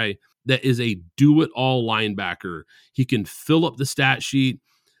a guy that is a do-it-all linebacker. He can fill up the stat sheet.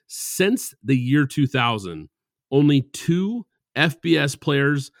 Since the year 2000, only 2 FBS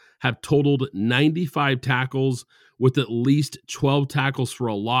players have totaled 95 tackles with at least 12 tackles for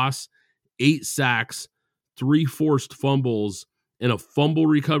a loss, 8 sacks, 3 forced fumbles, and a fumble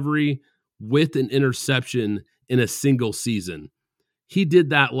recovery with an interception in a single season. He did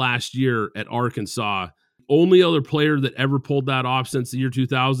that last year at Arkansas. Only other player that ever pulled that off since the year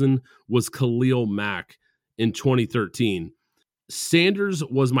 2000 was Khalil Mack in 2013. Sanders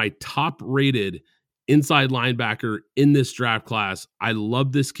was my top-rated inside linebacker in this draft class. I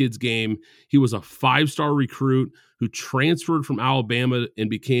love this kid's game. He was a 5-star recruit who transferred from Alabama and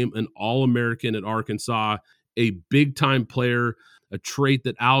became an All-American at Arkansas, a big-time player, a trait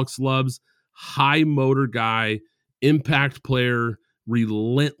that Alex loves, high motor guy, impact player,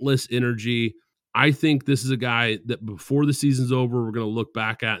 relentless energy. I think this is a guy that before the season's over, we're going to look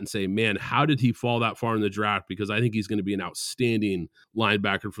back at and say, man, how did he fall that far in the draft? Because I think he's going to be an outstanding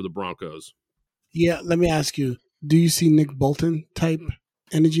linebacker for the Broncos. Yeah, let me ask you, do you see Nick Bolton type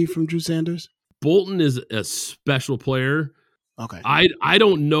energy from Drew Sanders? Bolton is a special player. Okay. I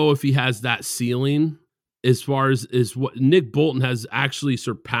don't know if he has that ceiling as far as what Nick Bolton has actually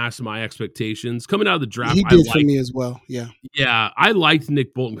surpassed my expectations. Coming out of the draft, He did for me as well, yeah. Yeah, I liked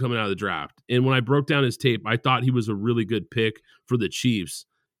Nick Bolton coming out of the draft. And when I broke down his tape, I thought he was a really good pick for the Chiefs.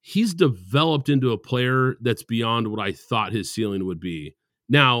 He's developed into a player that's beyond what I thought his ceiling would be.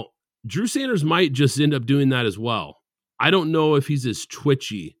 Now, Drew Sanders might just end up doing that as well. I don't know if he's as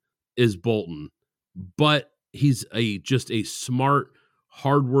twitchy as Bolton, but he's just a smart,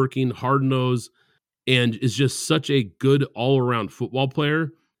 hardworking, hard-nosed, and is just such a good all-around football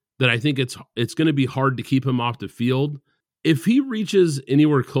player that I think it's going to be hard to keep him off the field. If he reaches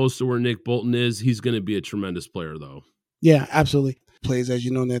anywhere close to where Nick Bolton is, he's going to be a tremendous player, though. Yeah, absolutely. Plays, as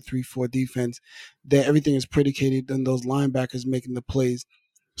you know, in that 3-4 defense, that everything is predicated on those linebackers making the plays.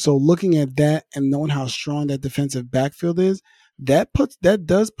 So looking at that and knowing how strong that defensive backfield is, that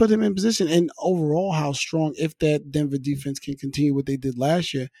does put him in position. And overall, how strong, if that Denver defense can continue what they did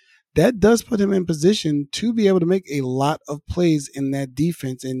last year, that does put him in position to be able to make a lot of plays in that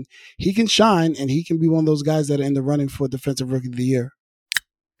defense. And he can shine, and he can be one of those guys that are in the running for Defensive Rookie of the Year.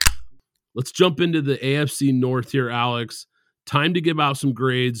 Let's jump into the AFC North here, Alex. Time to give out some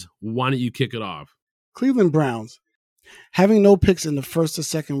grades. Why don't you kick it off? Cleveland Browns. Having no picks in the first or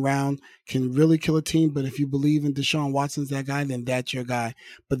second round can really kill a team, but if you believe in Deshaun Watson's that guy, then that's your guy.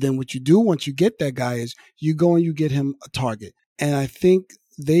 But then what you do once you get that guy is you go and you get him a target. And I think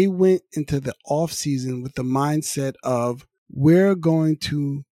they went into the offseason with the mindset of, we're going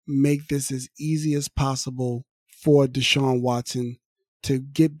to make this as easy as possible for Deshaun Watson to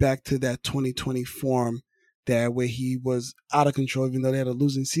get back to that 2020 form there where he was out of control, even though they had a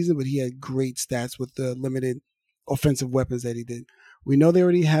losing season, but he had great stats with the limited offensive weapons that he did. We know they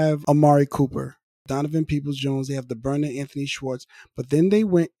already have Amari Cooper, Donovan Peoples-Jones, they have the burner Anthony Schwartz, but then they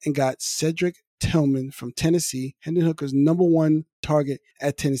went and got Cedric Tillman from Tennessee, Hendon Hooker's number one target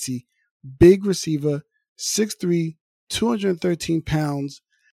at Tennessee, big receiver, 6'3", 213 pounds.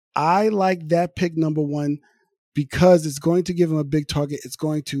 I like that pick number one because it's going to give him a big target. It's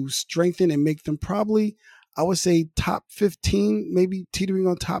going to strengthen and make them probably, I would say, top 15, maybe teetering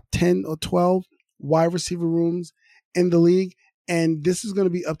on top 10 or 12 wide receiver rooms in the league. And this is going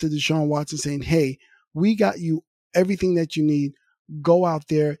to be up to Deshaun Watson saying, hey, we got you everything that you need. Go out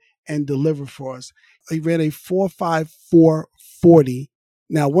there and deliver for us. He ran a 4.54 40.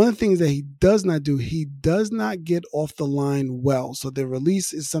 Now, one of the things that he does not do, he does not get off the line well. So the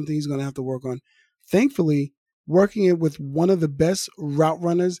release is something he's going to have to work on. Thankfully, working it with one of the best route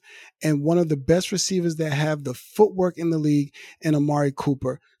runners and one of the best receivers that have the footwork in the league in Amari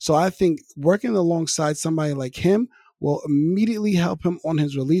Cooper. So I think working alongside somebody like him will immediately help him on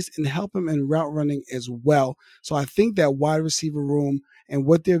his release and help him in route running as well. So I think that wide receiver room and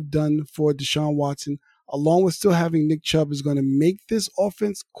what they've done for Deshaun Watson, along with still having Nick Chubb, is going to make this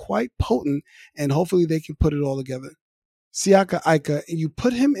offense quite potent, and hopefully they can put it all together. Siaka Ika, and you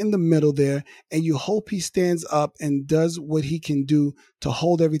put him in the middle there, and you hope he stands up and does what he can do to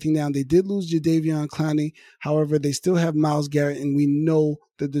hold everything down. They did lose Jadeveon Clowney. However, they still have Myles Garrett, and we know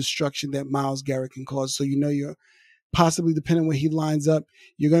the destruction that Myles Garrett can cause. So you know you're possibly, depending on where he lines up,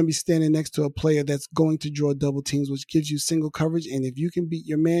 you're going to be standing next to a player that's going to draw double teams, which gives you single coverage. And if you can beat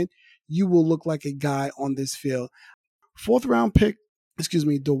your man, you will look like a guy on this field. Fourth round pick,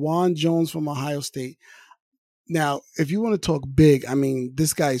 DeJuan Jones from Ohio State. Now, if you want to talk big, I mean,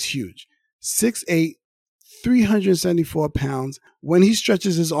 this guy is huge. 6'8", 374 pounds. When he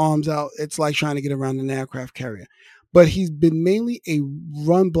stretches his arms out, it's like trying to get around an aircraft carrier. But he's been mainly a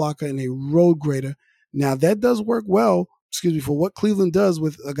run blocker and a road grader. Now, that does work well, for what Cleveland does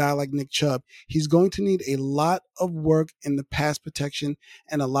with a guy like Nick Chubb. He's going to need a lot of work in the pass protection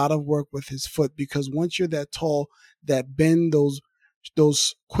and a lot of work with his foot, because once you're that tall, that bend,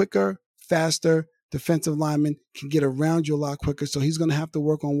 those quicker, faster defensive linemen can get around you a lot quicker. So he's going to have to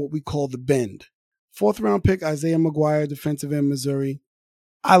work on what we call the bend. Fourth round pick, Isaiah McGuire, defensive end, Missouri.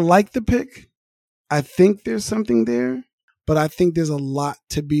 I like the pick. I think there's something there, but I think there's a lot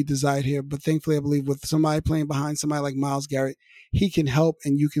to be desired here. But thankfully, I believe with somebody playing behind somebody like Myles Garrett, he can help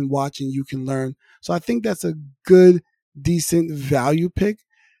and you can watch and you can learn. So I think that's a good, decent value pick.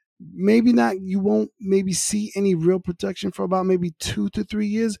 Maybe not, you won't maybe see any real production for about maybe 2 to 3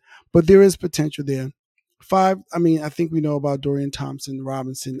 years, but there is potential there. 5, I think we know about Dorian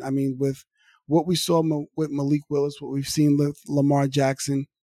Thompson-Robinson. With what we saw with Malik Willis, what we've seen with Lamar Jackson,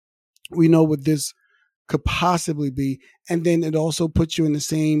 we know what this could possibly be. And then it also puts you in the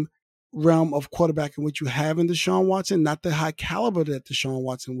same realm of quarterback in which you have in Deshaun Watson, not the high caliber that Deshaun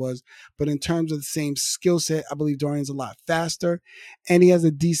Watson was, but in terms of the same skill set, I believe Dorian's a lot faster and he has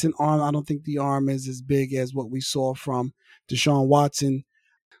a decent arm. I don't think the arm is as big as what we saw from Deshaun Watson.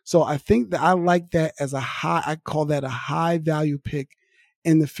 So I think that I like that as I call that a high value pick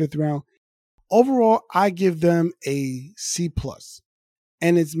in the 5th round. Overall, I give them a C+.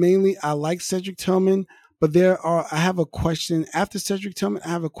 And it's mainly, I like Cedric Tillman, but I have a question. After Cedric Tillman, I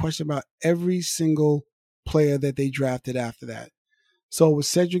have a question about every single player that they drafted after that. So with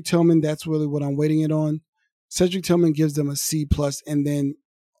Cedric Tillman, that's really what I'm waiting it on. Cedric Tillman gives them a C plus, and then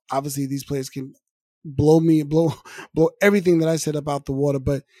obviously these players can blow everything that I said about the water.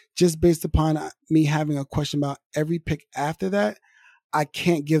 But just based upon me having a question about every pick after that, I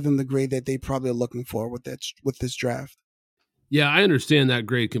can't give them the grade that they probably are looking for with this draft. Yeah, I understand that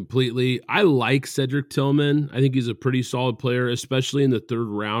grade completely. I like Cedric Tillman. I think he's a pretty solid player, especially in the third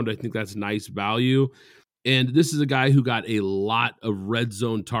round. I think that's nice value. And this is a guy who got a lot of red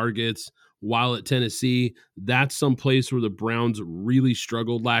zone targets while at Tennessee. That's some place where the Browns really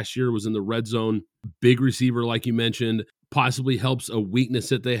struggled last year, was in the red zone. Big receiver, like you mentioned, possibly helps a weakness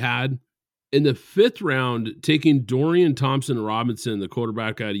that they had. In the fifth round, taking Dorian Thompson-Robinson, the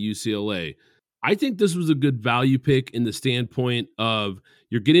quarterback out of UCLA, I think this was a good value pick in the standpoint of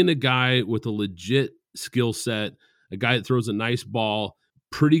you're getting a guy with a legit skill set, a guy that throws a nice ball,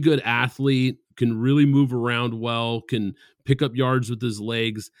 pretty good athlete, can really move around well, can pick up yards with his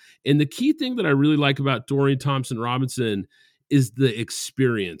legs. And the key thing that I really like about Dorian Thompson-Robinson is the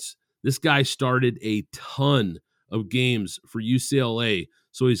experience. This guy started a ton of games for UCLA.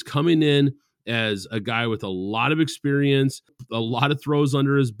 So he's coming in as a guy with a lot of experience, a lot of throws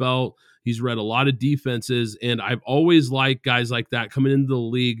under his belt. He's read a lot of defenses, and I've always liked guys like that coming into the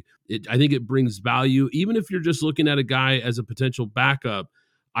league. I think it brings value. Even if you're just looking at a guy as a potential backup,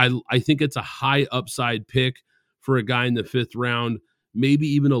 I think it's a high upside pick for a guy in the fifth round, maybe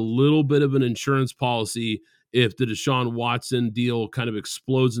even a little bit of an insurance policy if the Deshaun Watson deal kind of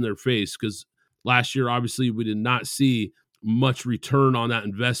explodes in their face, because last year, obviously, we did not see much return on that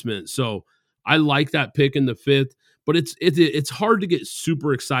investment. So I like that pick in the fifth. But it's hard to get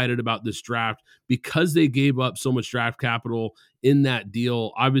super excited about this draft because they gave up so much draft capital in that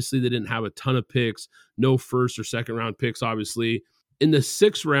deal. Obviously, they didn't have a ton of picks, no first or second round picks, obviously. In the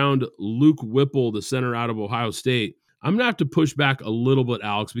sixth round, Luke Whipple, the center out of Ohio State, I'm going to have to push back a little bit,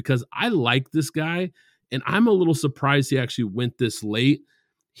 Alex, because I like this guy, and I'm a little surprised he actually went this late.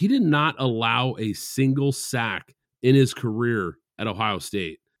 He did not allow a single sack in his career at Ohio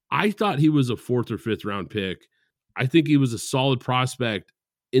State. I thought he was a fourth or fifth round pick. I think he was a solid prospect.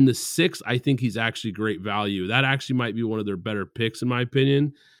 In the sixth, I think he's actually great value. That actually might be one of their better picks, in my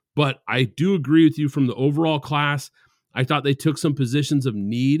opinion. But I do agree with you from the overall class. I thought they took some positions of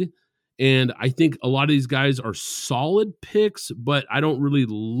need, and I think a lot of these guys are solid picks, but I don't really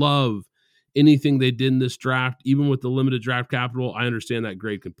love anything they did in this draft. Even with the limited draft capital, I understand that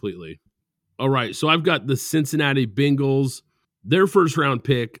grade completely. All right, so I've got the Cincinnati Bengals. Their first round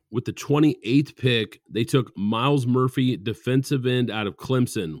pick, with the 28th pick, they took Miles Murphy, defensive end out of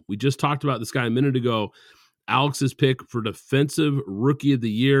Clemson. We just talked about this guy a minute ago, Alex's pick for defensive rookie of the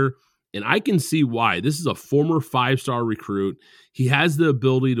year, and I can see why. This is a former 5-star recruit. He has the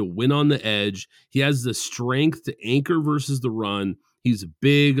ability to win on the edge. He has the strength to anchor versus the run. He's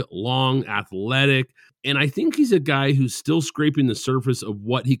big, long, athletic, and I think he's a guy who's still scraping the surface of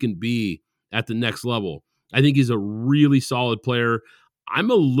what he can be at the next level. I think he's a really solid player. I'm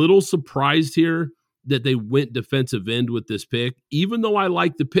a little surprised here that they went defensive end with this pick, even though I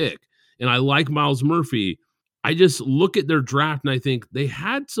like the pick and I like Miles Murphy. I just look at their draft and I think they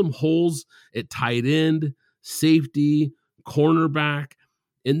had some holes at tight end, safety, cornerback,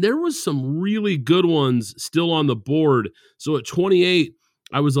 and there was some really good ones still on the board. So at 28,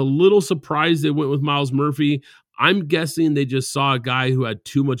 I was a little surprised they went with Miles Murphy. I'm guessing they just saw a guy who had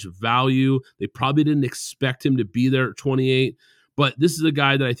too much value. They probably didn't expect him to be there at 28, but this is a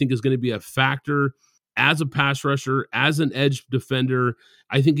guy that I think is going to be a factor as a pass rusher, as an edge defender.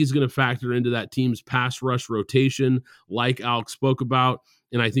 I think he's going to factor into that team's pass rush rotation like Alex spoke about,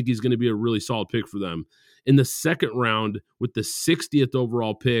 and I think he's going to be a really solid pick for them. In the second round, with the 60th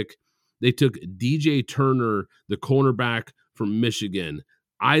overall pick, they took DJ Turner, the cornerback from Michigan.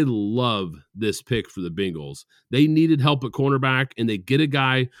 I love this pick for the Bengals. They needed help at cornerback, and they get a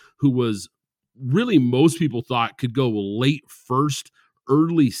guy who was really, most people thought could go late first,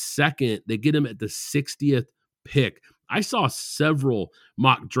 early second. They get him at the 60th pick. I saw several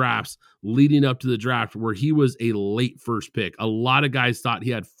mock drafts leading up to the draft where he was a late first pick. A lot of guys thought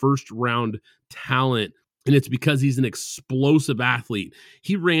he had first round talent, and it's because he's an explosive athlete.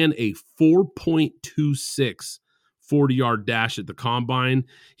 He ran a 4.26 40-yard dash at the combine.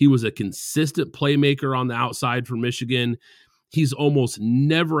 He was a consistent playmaker on the outside for Michigan. He's almost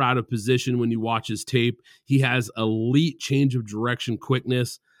never out of position when you watch his tape. He has elite change of direction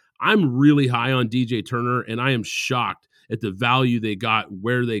quickness. I'm really high on DJ Turner, and I am shocked at the value they got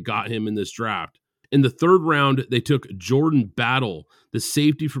where they got him in this draft. In the third round, they took Jordan Battle, the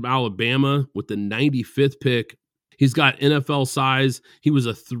safety from Alabama, with the 95th pick. He's got NFL size. He was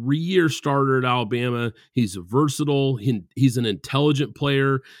a 3-year starter at Alabama. He's versatile. He's an intelligent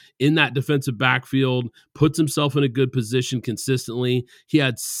player in that defensive backfield, puts himself in a good position consistently. He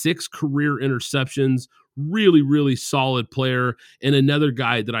had 6 career interceptions. Really, really solid player, and another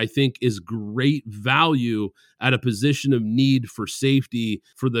guy that I think is great value at a position of need for safety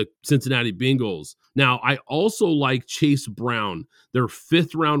for the Cincinnati Bengals. Now, I also like Chase Brown, their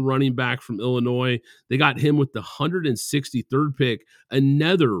 5th-round running back from Illinois. They got him with the 163rd pick,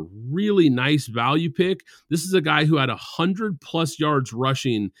 another really nice value pick. This is a guy who had 100-plus yards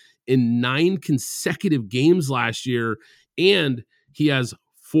rushing in 9 consecutive games last year, and he has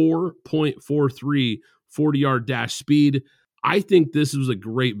 4.43 40-yard dash speed. I think this was a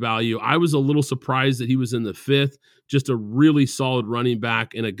great value. I was a little surprised that he was in the 5th, just a really solid running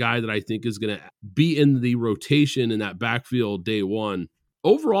back and a guy that I think is going to be in the rotation in that backfield day one.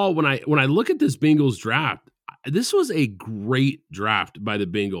 Overall, when I look at this Bengals draft, this was a great draft by the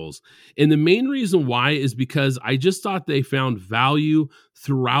Bengals. And the main reason why is because I just thought they found value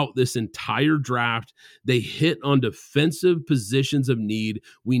throughout this entire draft. They hit on defensive positions of need.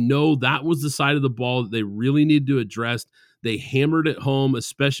 We know that was the side of the ball that they really needed to address. They hammered it home,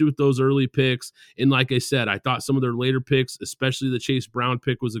 especially with those early picks. And like I said, I thought some of their later picks, especially the Chase Brown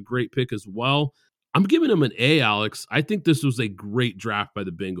pick, was a great pick as well. I'm giving them an A, Alex. I think this was a great draft by the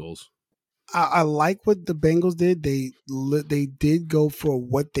Bengals. I like what the Bengals did. They did go for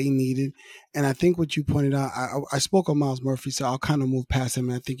what they needed, and I think what you pointed out. I spoke on Myles Murphy, so I'll kind of move past him.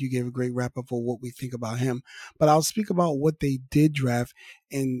 And I think you gave a great wrap up for what we think about him. But I'll speak about what they did draft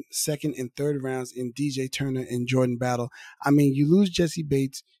in 2nd and 3rd rounds in DJ Turner and Jordan Battle. I mean, you lose Jesse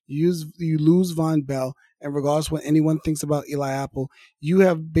Bates, you lose Von Bell, and regardless of what anyone thinks about Eli Apple, you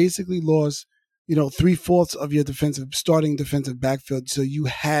have basically lost 3/4 of your starting defensive backfield. So you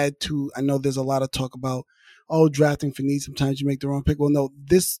had to, I know there's a lot of talk about, drafting for need. Sometimes you make the wrong pick. Well, no,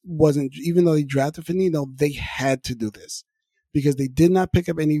 this wasn't, even though they drafted for need, no, they had to do this because they did not pick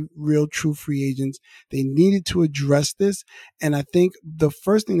up any real true free agents. They needed to address this. And I think the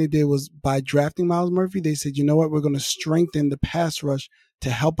first thing they did was by drafting Myles Murphy, they said, you know what, we're going to strengthen the pass rush to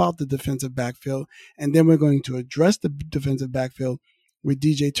help out the defensive backfield. And then we're going to address the defensive backfield with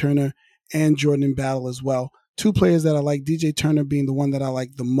DJ Turner and Jordan Battle as well. 2 players that I like, DJ Turner being the one that I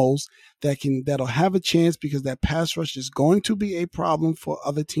like the most, that'll have a chance because that pass rush is going to be a problem for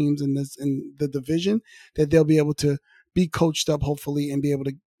other teams in the division, that they'll be able to be coached up hopefully and be able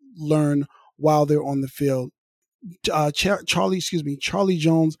to learn while they're on the field. Charlie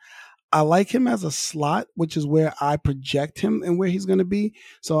Jones, I like him as a slot, which is where I project him and where he's going to be.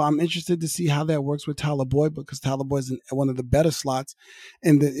 So I'm interested to see how that works with Tyler Boyd, because Tyler Boyd is one of the better slots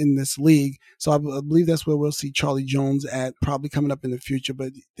in this league. So I believe that's where we'll see Charlie Jones at, probably coming up in the future.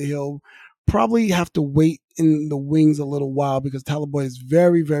 But he'll probably have to wait in the wings a little while because Tyler Boyd is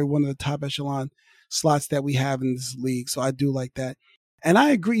very, very one of the top echelon slots that we have in this league. So I do like that. And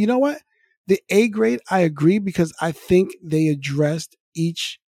I agree. You know what? The A grade, I agree because I think they addressed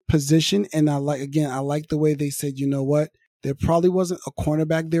each position, and I like the way they said, you know what, there probably wasn't a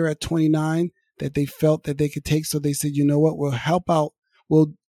cornerback there at 29 that they felt that they could take, so they said, you know what,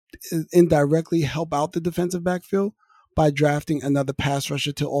 we'll indirectly help out the defensive backfield by drafting another pass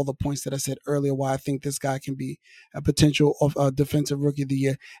rusher, to all the points that I said earlier why I think this guy can be a potential defensive rookie of the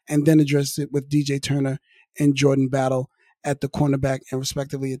year, and then address it with DJ Turner and Jordan Battle at the cornerback and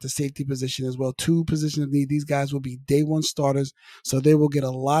respectively at the safety position as well. 2 positions of need. These guys will be day one starters, so they will get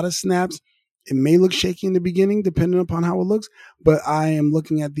a lot of snaps. It may look shaky in the beginning, depending upon how it looks, but I am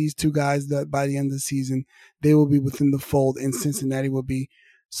looking at these 2 guys that by the end of the season, they will be within the fold, and Cincinnati will be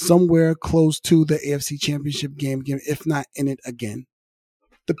somewhere close to the AFC Championship game, if not in it again.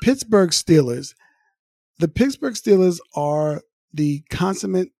 The Pittsburgh Steelers. The Pittsburgh Steelers are the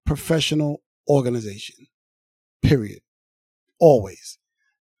consummate professional organization, period. Always.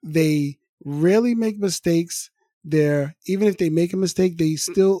 They rarely make mistakes. Even if they make a mistake, they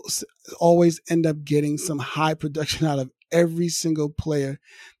still always end up getting some high production out of every single player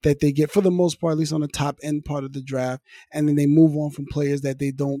that they get, for the most part, at least on the top end part of the draft. And then they move on from players that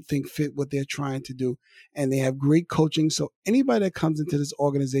they don't think fit what they're trying to do. And they have great coaching. So anybody that comes into this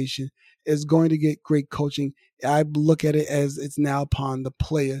organization is going to get great coaching. I look at it as it's now upon the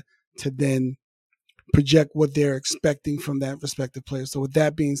player to then project what they're expecting from that respective player. So with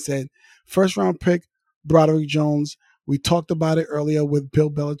that being said, 1st round pick, Broderick Jones. We talked about it earlier with Bill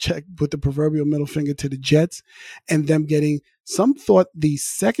Belichick with the proverbial middle finger to the Jets and them getting, some thought, the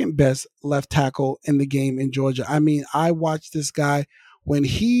 2nd best left tackle in the game in Georgia. I mean, I watched this guy when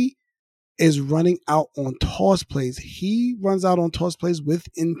he is running out on toss plays. He runs out on toss plays with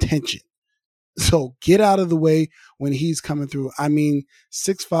intention. So get out of the way when he's coming through. I mean,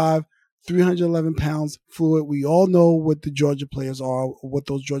 6'5", 311 pounds, fluid. We all know what the Georgia players are, what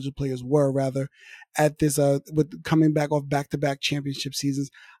those Georgia players were, rather, at this, with coming back off back-to-back championship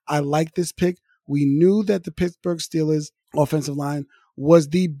seasons. I like this pick. We knew that the Pittsburgh Steelers offensive line was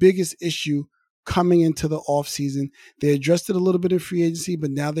the biggest issue coming into the offseason. They addressed it a little bit in free agency,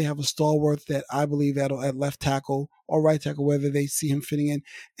 but now they have a stalwart that I believe at left tackle or right tackle, whether they see him fitting in.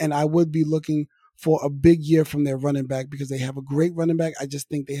 And I would be looking for a big year from their running back because they have a great running back. I just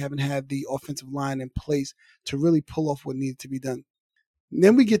think they haven't had the offensive line in place to really pull off what needed to be done. And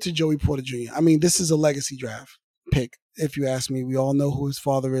then we get to Joey Porter Jr. I mean, this is a legacy draft pick, if you ask me. We all know who his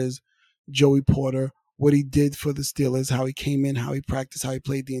father is, Joey Porter, what he did for the Steelers, how he came in, how he practiced, how he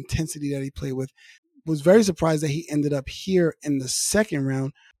played, the intensity that he played with. Was very surprised that he ended up here in the second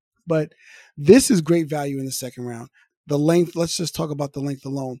round, but this is great value in the second round. The length, let's just talk about the length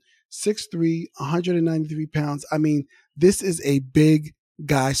alone. 6'3", 193 pounds. I mean, this is a big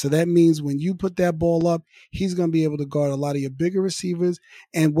guy. So that means when you put that ball up, he's going to be able to guard a lot of your bigger receivers.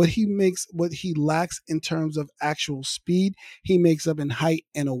 And what he lacks in terms of actual speed, he makes up in height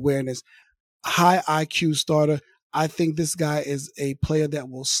and awareness. High IQ starter. I think this guy is a player that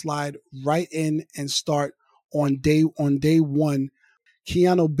will slide right in and start on day one.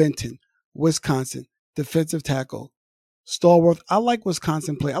 Keanu Benton, Wisconsin, defensive tackle. Stalwart. I like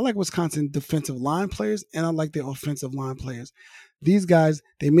Wisconsin play. I like Wisconsin defensive line players, and I like their offensive line players. These guys,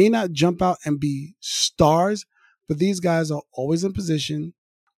 they may not jump out and be stars, but these guys are always in position,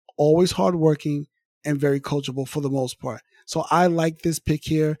 always hardworking, and very coachable for the most part. So I like this pick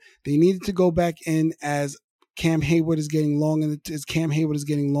here. They needed to go back in as Cam Hayward is getting long in the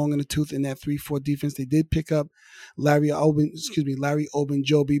tooth in that 3-4 defense. They did pick up Larry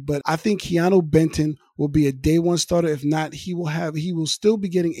Ogunjobi, but I think Keanu Benton will be a day one starter. If not, he will still be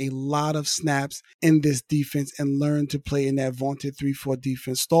getting a lot of snaps in this defense and learn to play in that vaunted 3-4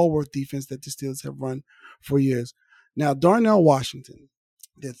 defense, stalwart defense that the Steelers have run for years. Now, Darnell Washington,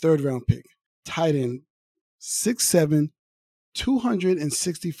 their third round pick, tight end, 6'7",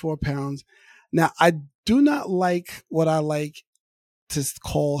 264 pounds. Now, I do not like what I like to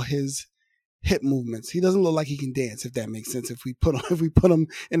call his hip movements. He doesn't look like he can dance, if that makes sense. If we put him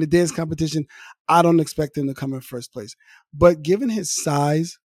in the dance competition, I don't expect him to come in first place. But given his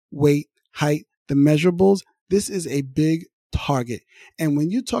size, weight, height, the measurables, this is a big target. And when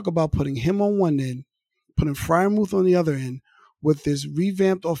you talk about putting him on one end, putting Freiermuth on the other end, with this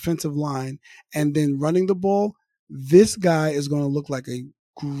revamped offensive line, and then running the ball, this guy is going to look like a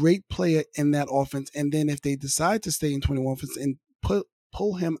great player in that offense. And then if they decide to stay in 21 offense and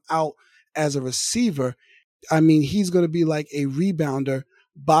pull him out as a receiver, I mean, he's going to be like a rebounder,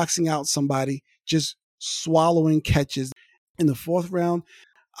 boxing out somebody, just swallowing catches. In the fourth round,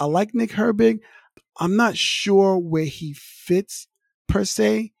 I like Nick Herbig. I'm not sure where he fits per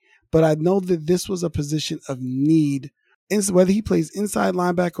se, but I know that this was a position of need. Whether he plays inside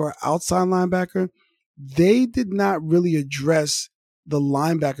linebacker or outside linebacker, they did not really address the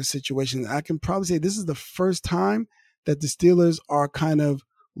linebacker situation. I can probably say this is the first time that the Steelers are kind of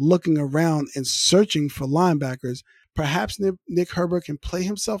looking around and searching for linebackers. Perhaps Nick Herbig can play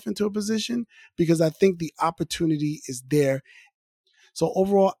himself into a position because I think the opportunity is there. So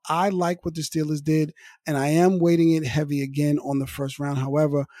overall, I like what the Steelers did, and I am weighting it heavy again on the first round.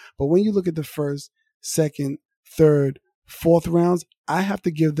 However, but when you look at the first, second, third, fourth rounds, I have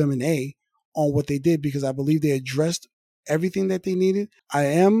to give them an A on what they did because I believe they addressed everything that they needed. I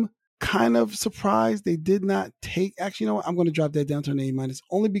am kind of surprised they did not take, actually, you know what? I'm going to drop that down to an A minus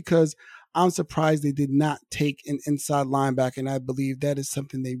only because I'm surprised they did not take an inside linebacker, and I believe that is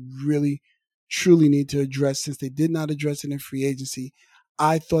something they really, truly need to address since they did not address it in free agency.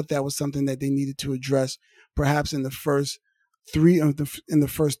 I thought that was something that they needed to address perhaps in the first three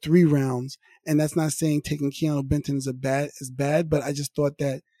rounds. And that's not saying taking Keanu Benton is bad, but I just thought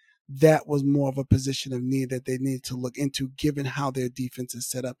that was more of a position of need that they needed to look into given how their defense is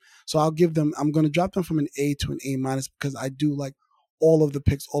set up. So I'm going to drop them from an A to an A minus because I do like all of the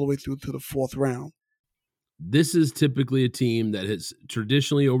picks all the way through to the fourth round. This is typically a team that has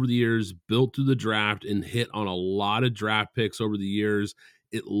traditionally over the years built through the draft and hit on a lot of draft picks over the years.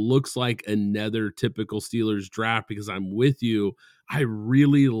 It looks like another typical Steelers draft because I'm with you. I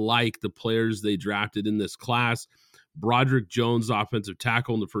really like the players they drafted in this class. Broderick Jones, offensive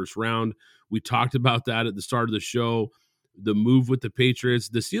tackle in the first round. We talked about that at the start of the show. The move with the Patriots.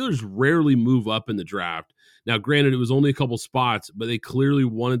 The Steelers rarely move up in the draft. Now, granted, it was only a couple spots, but they clearly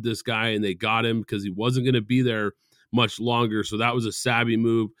wanted this guy and they got him because he wasn't going to be there much longer. So that was a savvy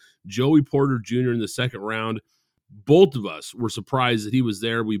move. Joey Porter Jr. in the second round. both of us were surprised that he was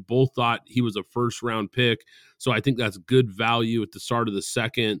there. We both thought he was a first-round pick, so I think that's good value at the start of the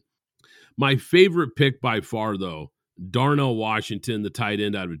second. My favorite pick by far, though, Darnell Washington, the tight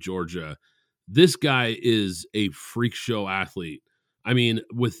end out of Georgia. This guy is a freak show athlete. I mean,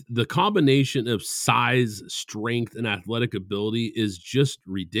 with the combination of size, strength, and athletic ability is just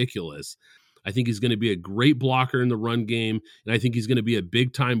ridiculous. I think he's going to be a great blocker in the run game, and I think he's going to be a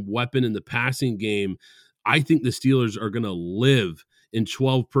big-time weapon in the passing game. I think the Steelers are going to live in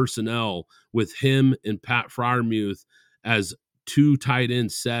 12 personnel with him and Pat Freiermuth as two tight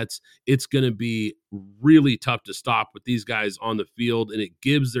end sets. It's going to be really tough to stop with these guys on the field, and it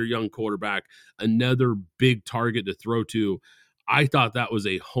gives their young quarterback another big target to throw to. I thought that was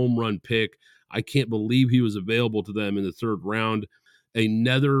a home run pick. I can't believe he was available to them in the third round.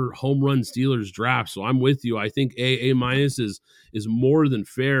 Another home run Steelers draft. So I'm with you. I think A minus is more than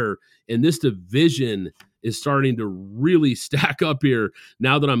fair. And this division is starting to really stack up here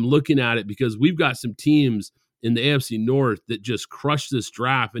now that I'm looking at it, because we've got some teams in the AFC North that just crushed this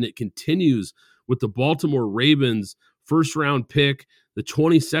draft, and it continues with the Baltimore Ravens first round pick, the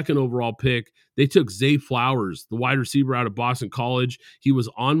 22nd overall pick. They took Zay Flowers, the wide receiver out of Boston College. He was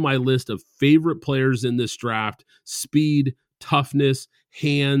on my list of favorite players in this draft. Speed, toughness,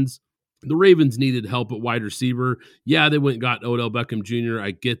 hands. The Ravens needed help at wide receiver. Yeah, they went and got Odell Beckham Jr. I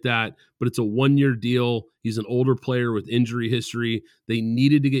get that, but it's a one-year deal. He's an older player with injury history. They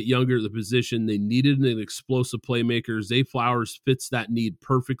needed to get younger at the position. They needed an explosive playmaker. Zay Flowers fits that need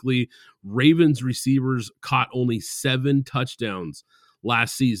perfectly. Ravens receivers caught only 7 touchdowns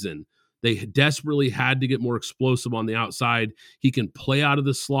last season. They desperately had to get more explosive on the outside. He can play out of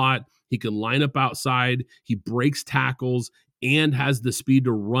the slot. He can line up outside. He breaks tackles and has the speed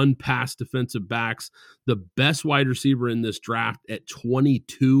to run past defensive backs. The best wide receiver in this draft at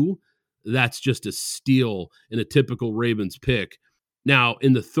 22, that's just a steal in a typical Ravens pick. Now,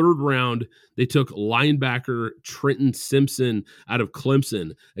 in the third round, they took linebacker Trenton Simpson out of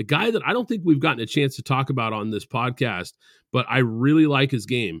Clemson, a guy that I don't think we've gotten a chance to talk about on this podcast, but I really like his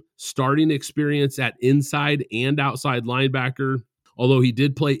game. Starting experience at inside and outside linebacker, although he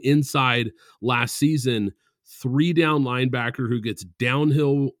did play inside last season. 3-down linebacker who gets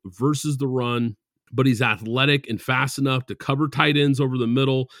downhill versus the run, but he's athletic and fast enough to cover tight ends over the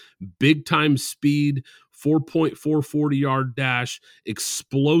middle, big time speed, 4.4 40-yard dash,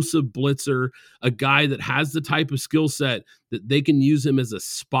 explosive blitzer, a guy that has the type of skill set that they can use him as a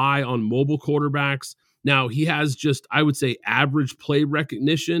spy on mobile quarterbacks. Now, he has just, I would say, average play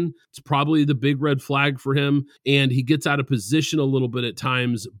recognition. It's probably the big red flag for him, and he gets out of position a little bit at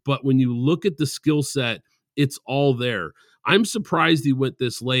times, but when you look at the skill set, it's all there. I'm surprised he went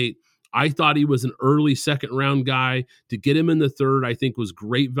this late. I thought he was an early second-round guy. To get him in the third, I think, was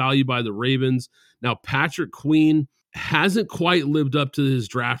great value by the Ravens. Now, Patrick Queen hasn't quite lived up to his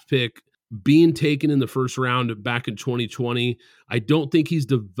draft pick, being taken in the first round back in 2020. I don't think he's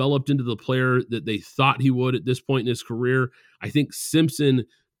developed into the player that they thought he would at this point in his career. I think Simpson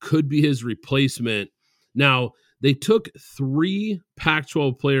could be his replacement. Now, they took 3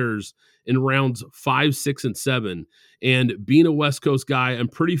 Pac-12 players in rounds 5, 6, and 7. And being a West Coast guy, I'm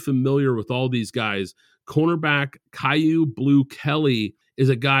pretty familiar with all these guys. Cornerback Caillou Blue Kelly is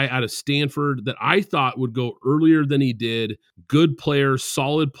a guy out of Stanford that I thought would go earlier than he did. Good player,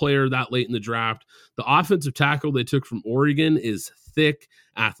 solid player that late in the draft. The offensive tackle they took from Oregon is thick,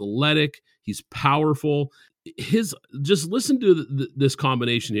 athletic. He's powerful. Just listen to this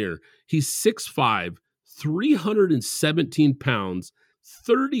combination here. He's 6'5", 317 pounds,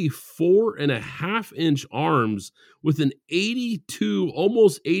 34.5-inch arms with an 82,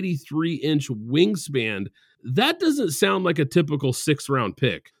 almost 83-inch wingspan. That doesn't sound like a typical 6th-round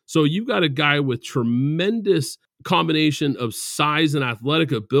pick. So you've got a guy with tremendous combination of size and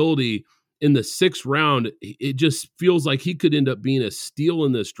athletic ability in the 6th round. It just feels like he could end up being a steal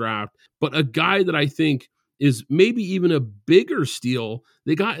in this draft. But a guy that I think is maybe even a bigger steal,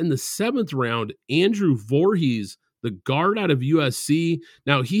 they got in the 7th round, Andrew Voorhees, the guard out of USC.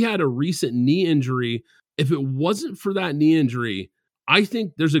 Now, he had a recent knee injury. If it wasn't for that knee injury, I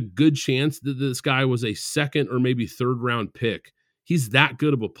think there's a good chance that this guy was a 2nd or maybe 3rd round pick. He's that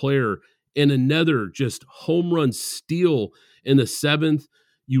good of a player. And another just home run steal in the 7th.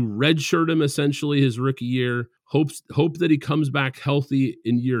 You redshirt him essentially his rookie year. Hope that he comes back healthy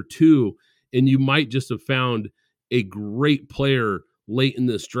in year 2. And you might just have found a great player late in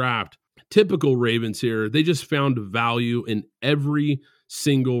this draft. Typical Ravens here. They just found value in every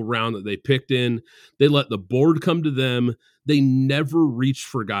single round that they picked in. They let the board come to them. They never reached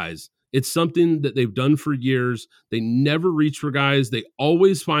for guys. It's something that they've done for years. They never reach for guys. They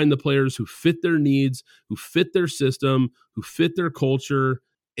always find the players who fit their needs, who fit their system, who fit their culture.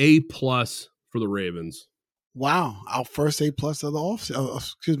 A+ for the Ravens. Wow, our first A+ of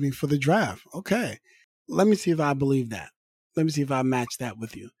the for the draft. Okay, let me see if I believe that. Let me see if I match that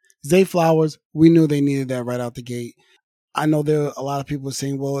with you. Zay Flowers, we knew they needed that right out the gate. I know there are a lot of people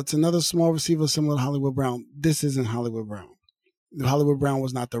saying, well, it's another small receiver similar to Hollywood Brown. This isn't Hollywood Brown. Hollywood Brown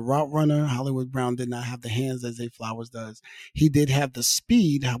was not the route runner. Hollywood Brown did not have the hands that Zay Flowers does. He did have the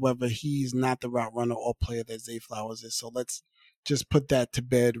speed. However, he's not the route runner or player that Zay Flowers is. So let's just put that to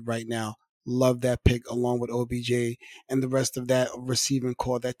bed right now. Love that pick along with OBJ and the rest of that receiving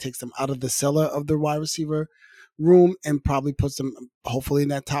core that takes them out of the cellar of the wide receiver room and probably puts them hopefully in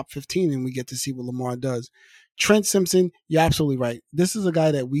that top 15, and we get to see what Lamar does. Trent Simpson, you're absolutely right. This is a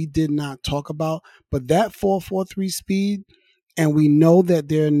guy that we did not talk about, but that 4.43 speed, and we know that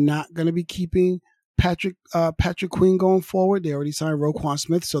they're not going to be keeping Patrick Queen going forward. They already signed Roquan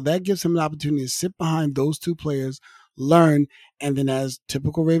Smith, so that gives him an opportunity to sit behind those two players, learn, and then as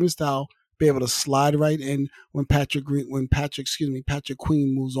typical Raven style, be able to slide right in when Patrick Queen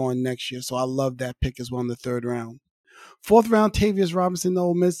moves on next year. So I love that pick as well in the third round. Fourth round, Tavius Robinson,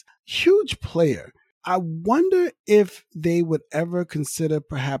 Ole Miss, huge player. I wonder if they would ever consider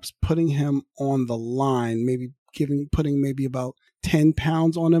perhaps putting him on the line, putting maybe about 10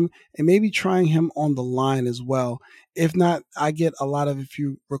 pounds on him and maybe trying him on the line as well. If not, I get a lot of, if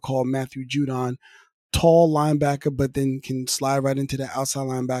you recall, Matthew Judon, tall linebacker, but then can slide right into the outside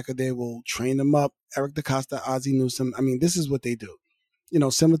linebacker. They will train them up. Eric DeCosta, Ozzie Newsome. I mean, this is what they do.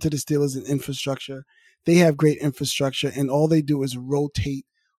 Similar to the Steelers in infrastructure. They have great infrastructure, and all they do is rotate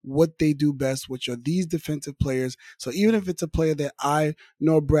what they do best, which are these defensive players. So even if it's a player that I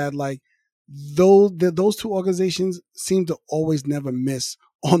nor Brad like, those two organizations seem to always never miss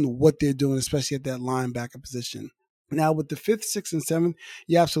on what they're doing, especially at that linebacker position. Now, with the 5th, 6th, and 7th,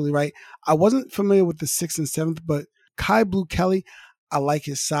 you're absolutely right. I wasn't familiar with the 6th and 7th, but Kai Blue Kelly, I like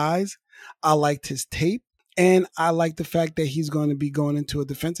his size. I liked his tape. And I like the fact that he's going to be going into a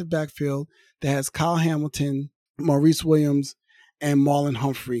defensive backfield that has Kyle Hamilton, Maurice Williams, and Marlon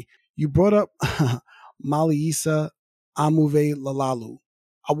Humphrey. You brought up Maliisa Amuve-Lalalu.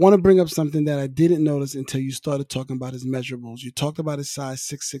 I want to bring up something that I didn't notice until you started talking about his measurables. You talked about his size,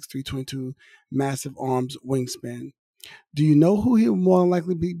 6'6", 322, massive arms, wingspan. Do you know who he'll more than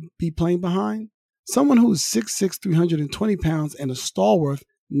likely be playing behind? Someone who's 6'6", 320 pounds and a stalwart,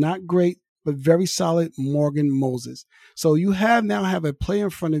 not great, but very solid, Morgan Moses. So you now have a player in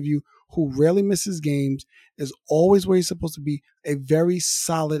front of you who rarely misses games, is always where he's supposed to be, a very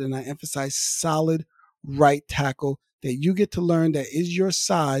solid, and I emphasize solid, right tackle that you get to learn that is your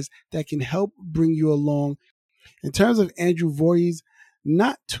size that can help bring you along. In terms of Andrew Voorhees,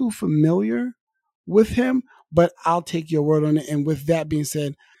 not too familiar with him, but I'll take your word on it. And with that being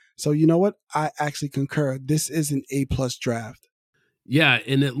said, so you know what? I actually concur. This is an A+ draft. Yeah,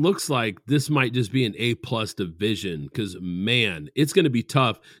 and it looks like this might just be an A+ division because, man, it's going to be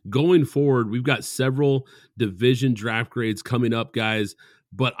tough. Going forward, we've got several division draft grades coming up, guys.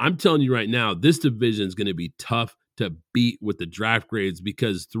 But I'm telling you right now, this division is going to be tough to beat with the draft grades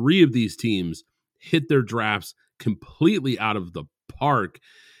because 3 of these teams hit their drafts completely out of the park.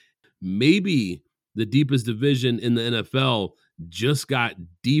 Maybe the deepest division in the NFL just got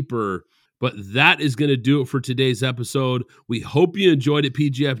deeper. But that is going to do it for today's episode. We hope you enjoyed it,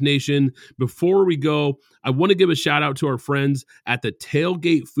 PGF Nation. Before we go, I want to give a shout out to our friends at the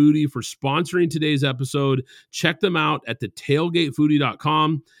Tailgate Foodie for sponsoring today's episode. Check them out at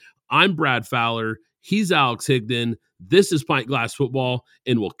thetailgatefoodie.com. I'm Brad Fowler. He's Alex Higdon. This is Pint Glass Football,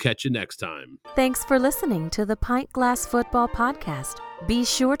 and we'll catch you next time. Thanks for listening to the Pint Glass Football Podcast. Be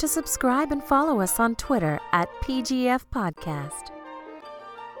sure to subscribe and follow us on Twitter at PGF Podcast.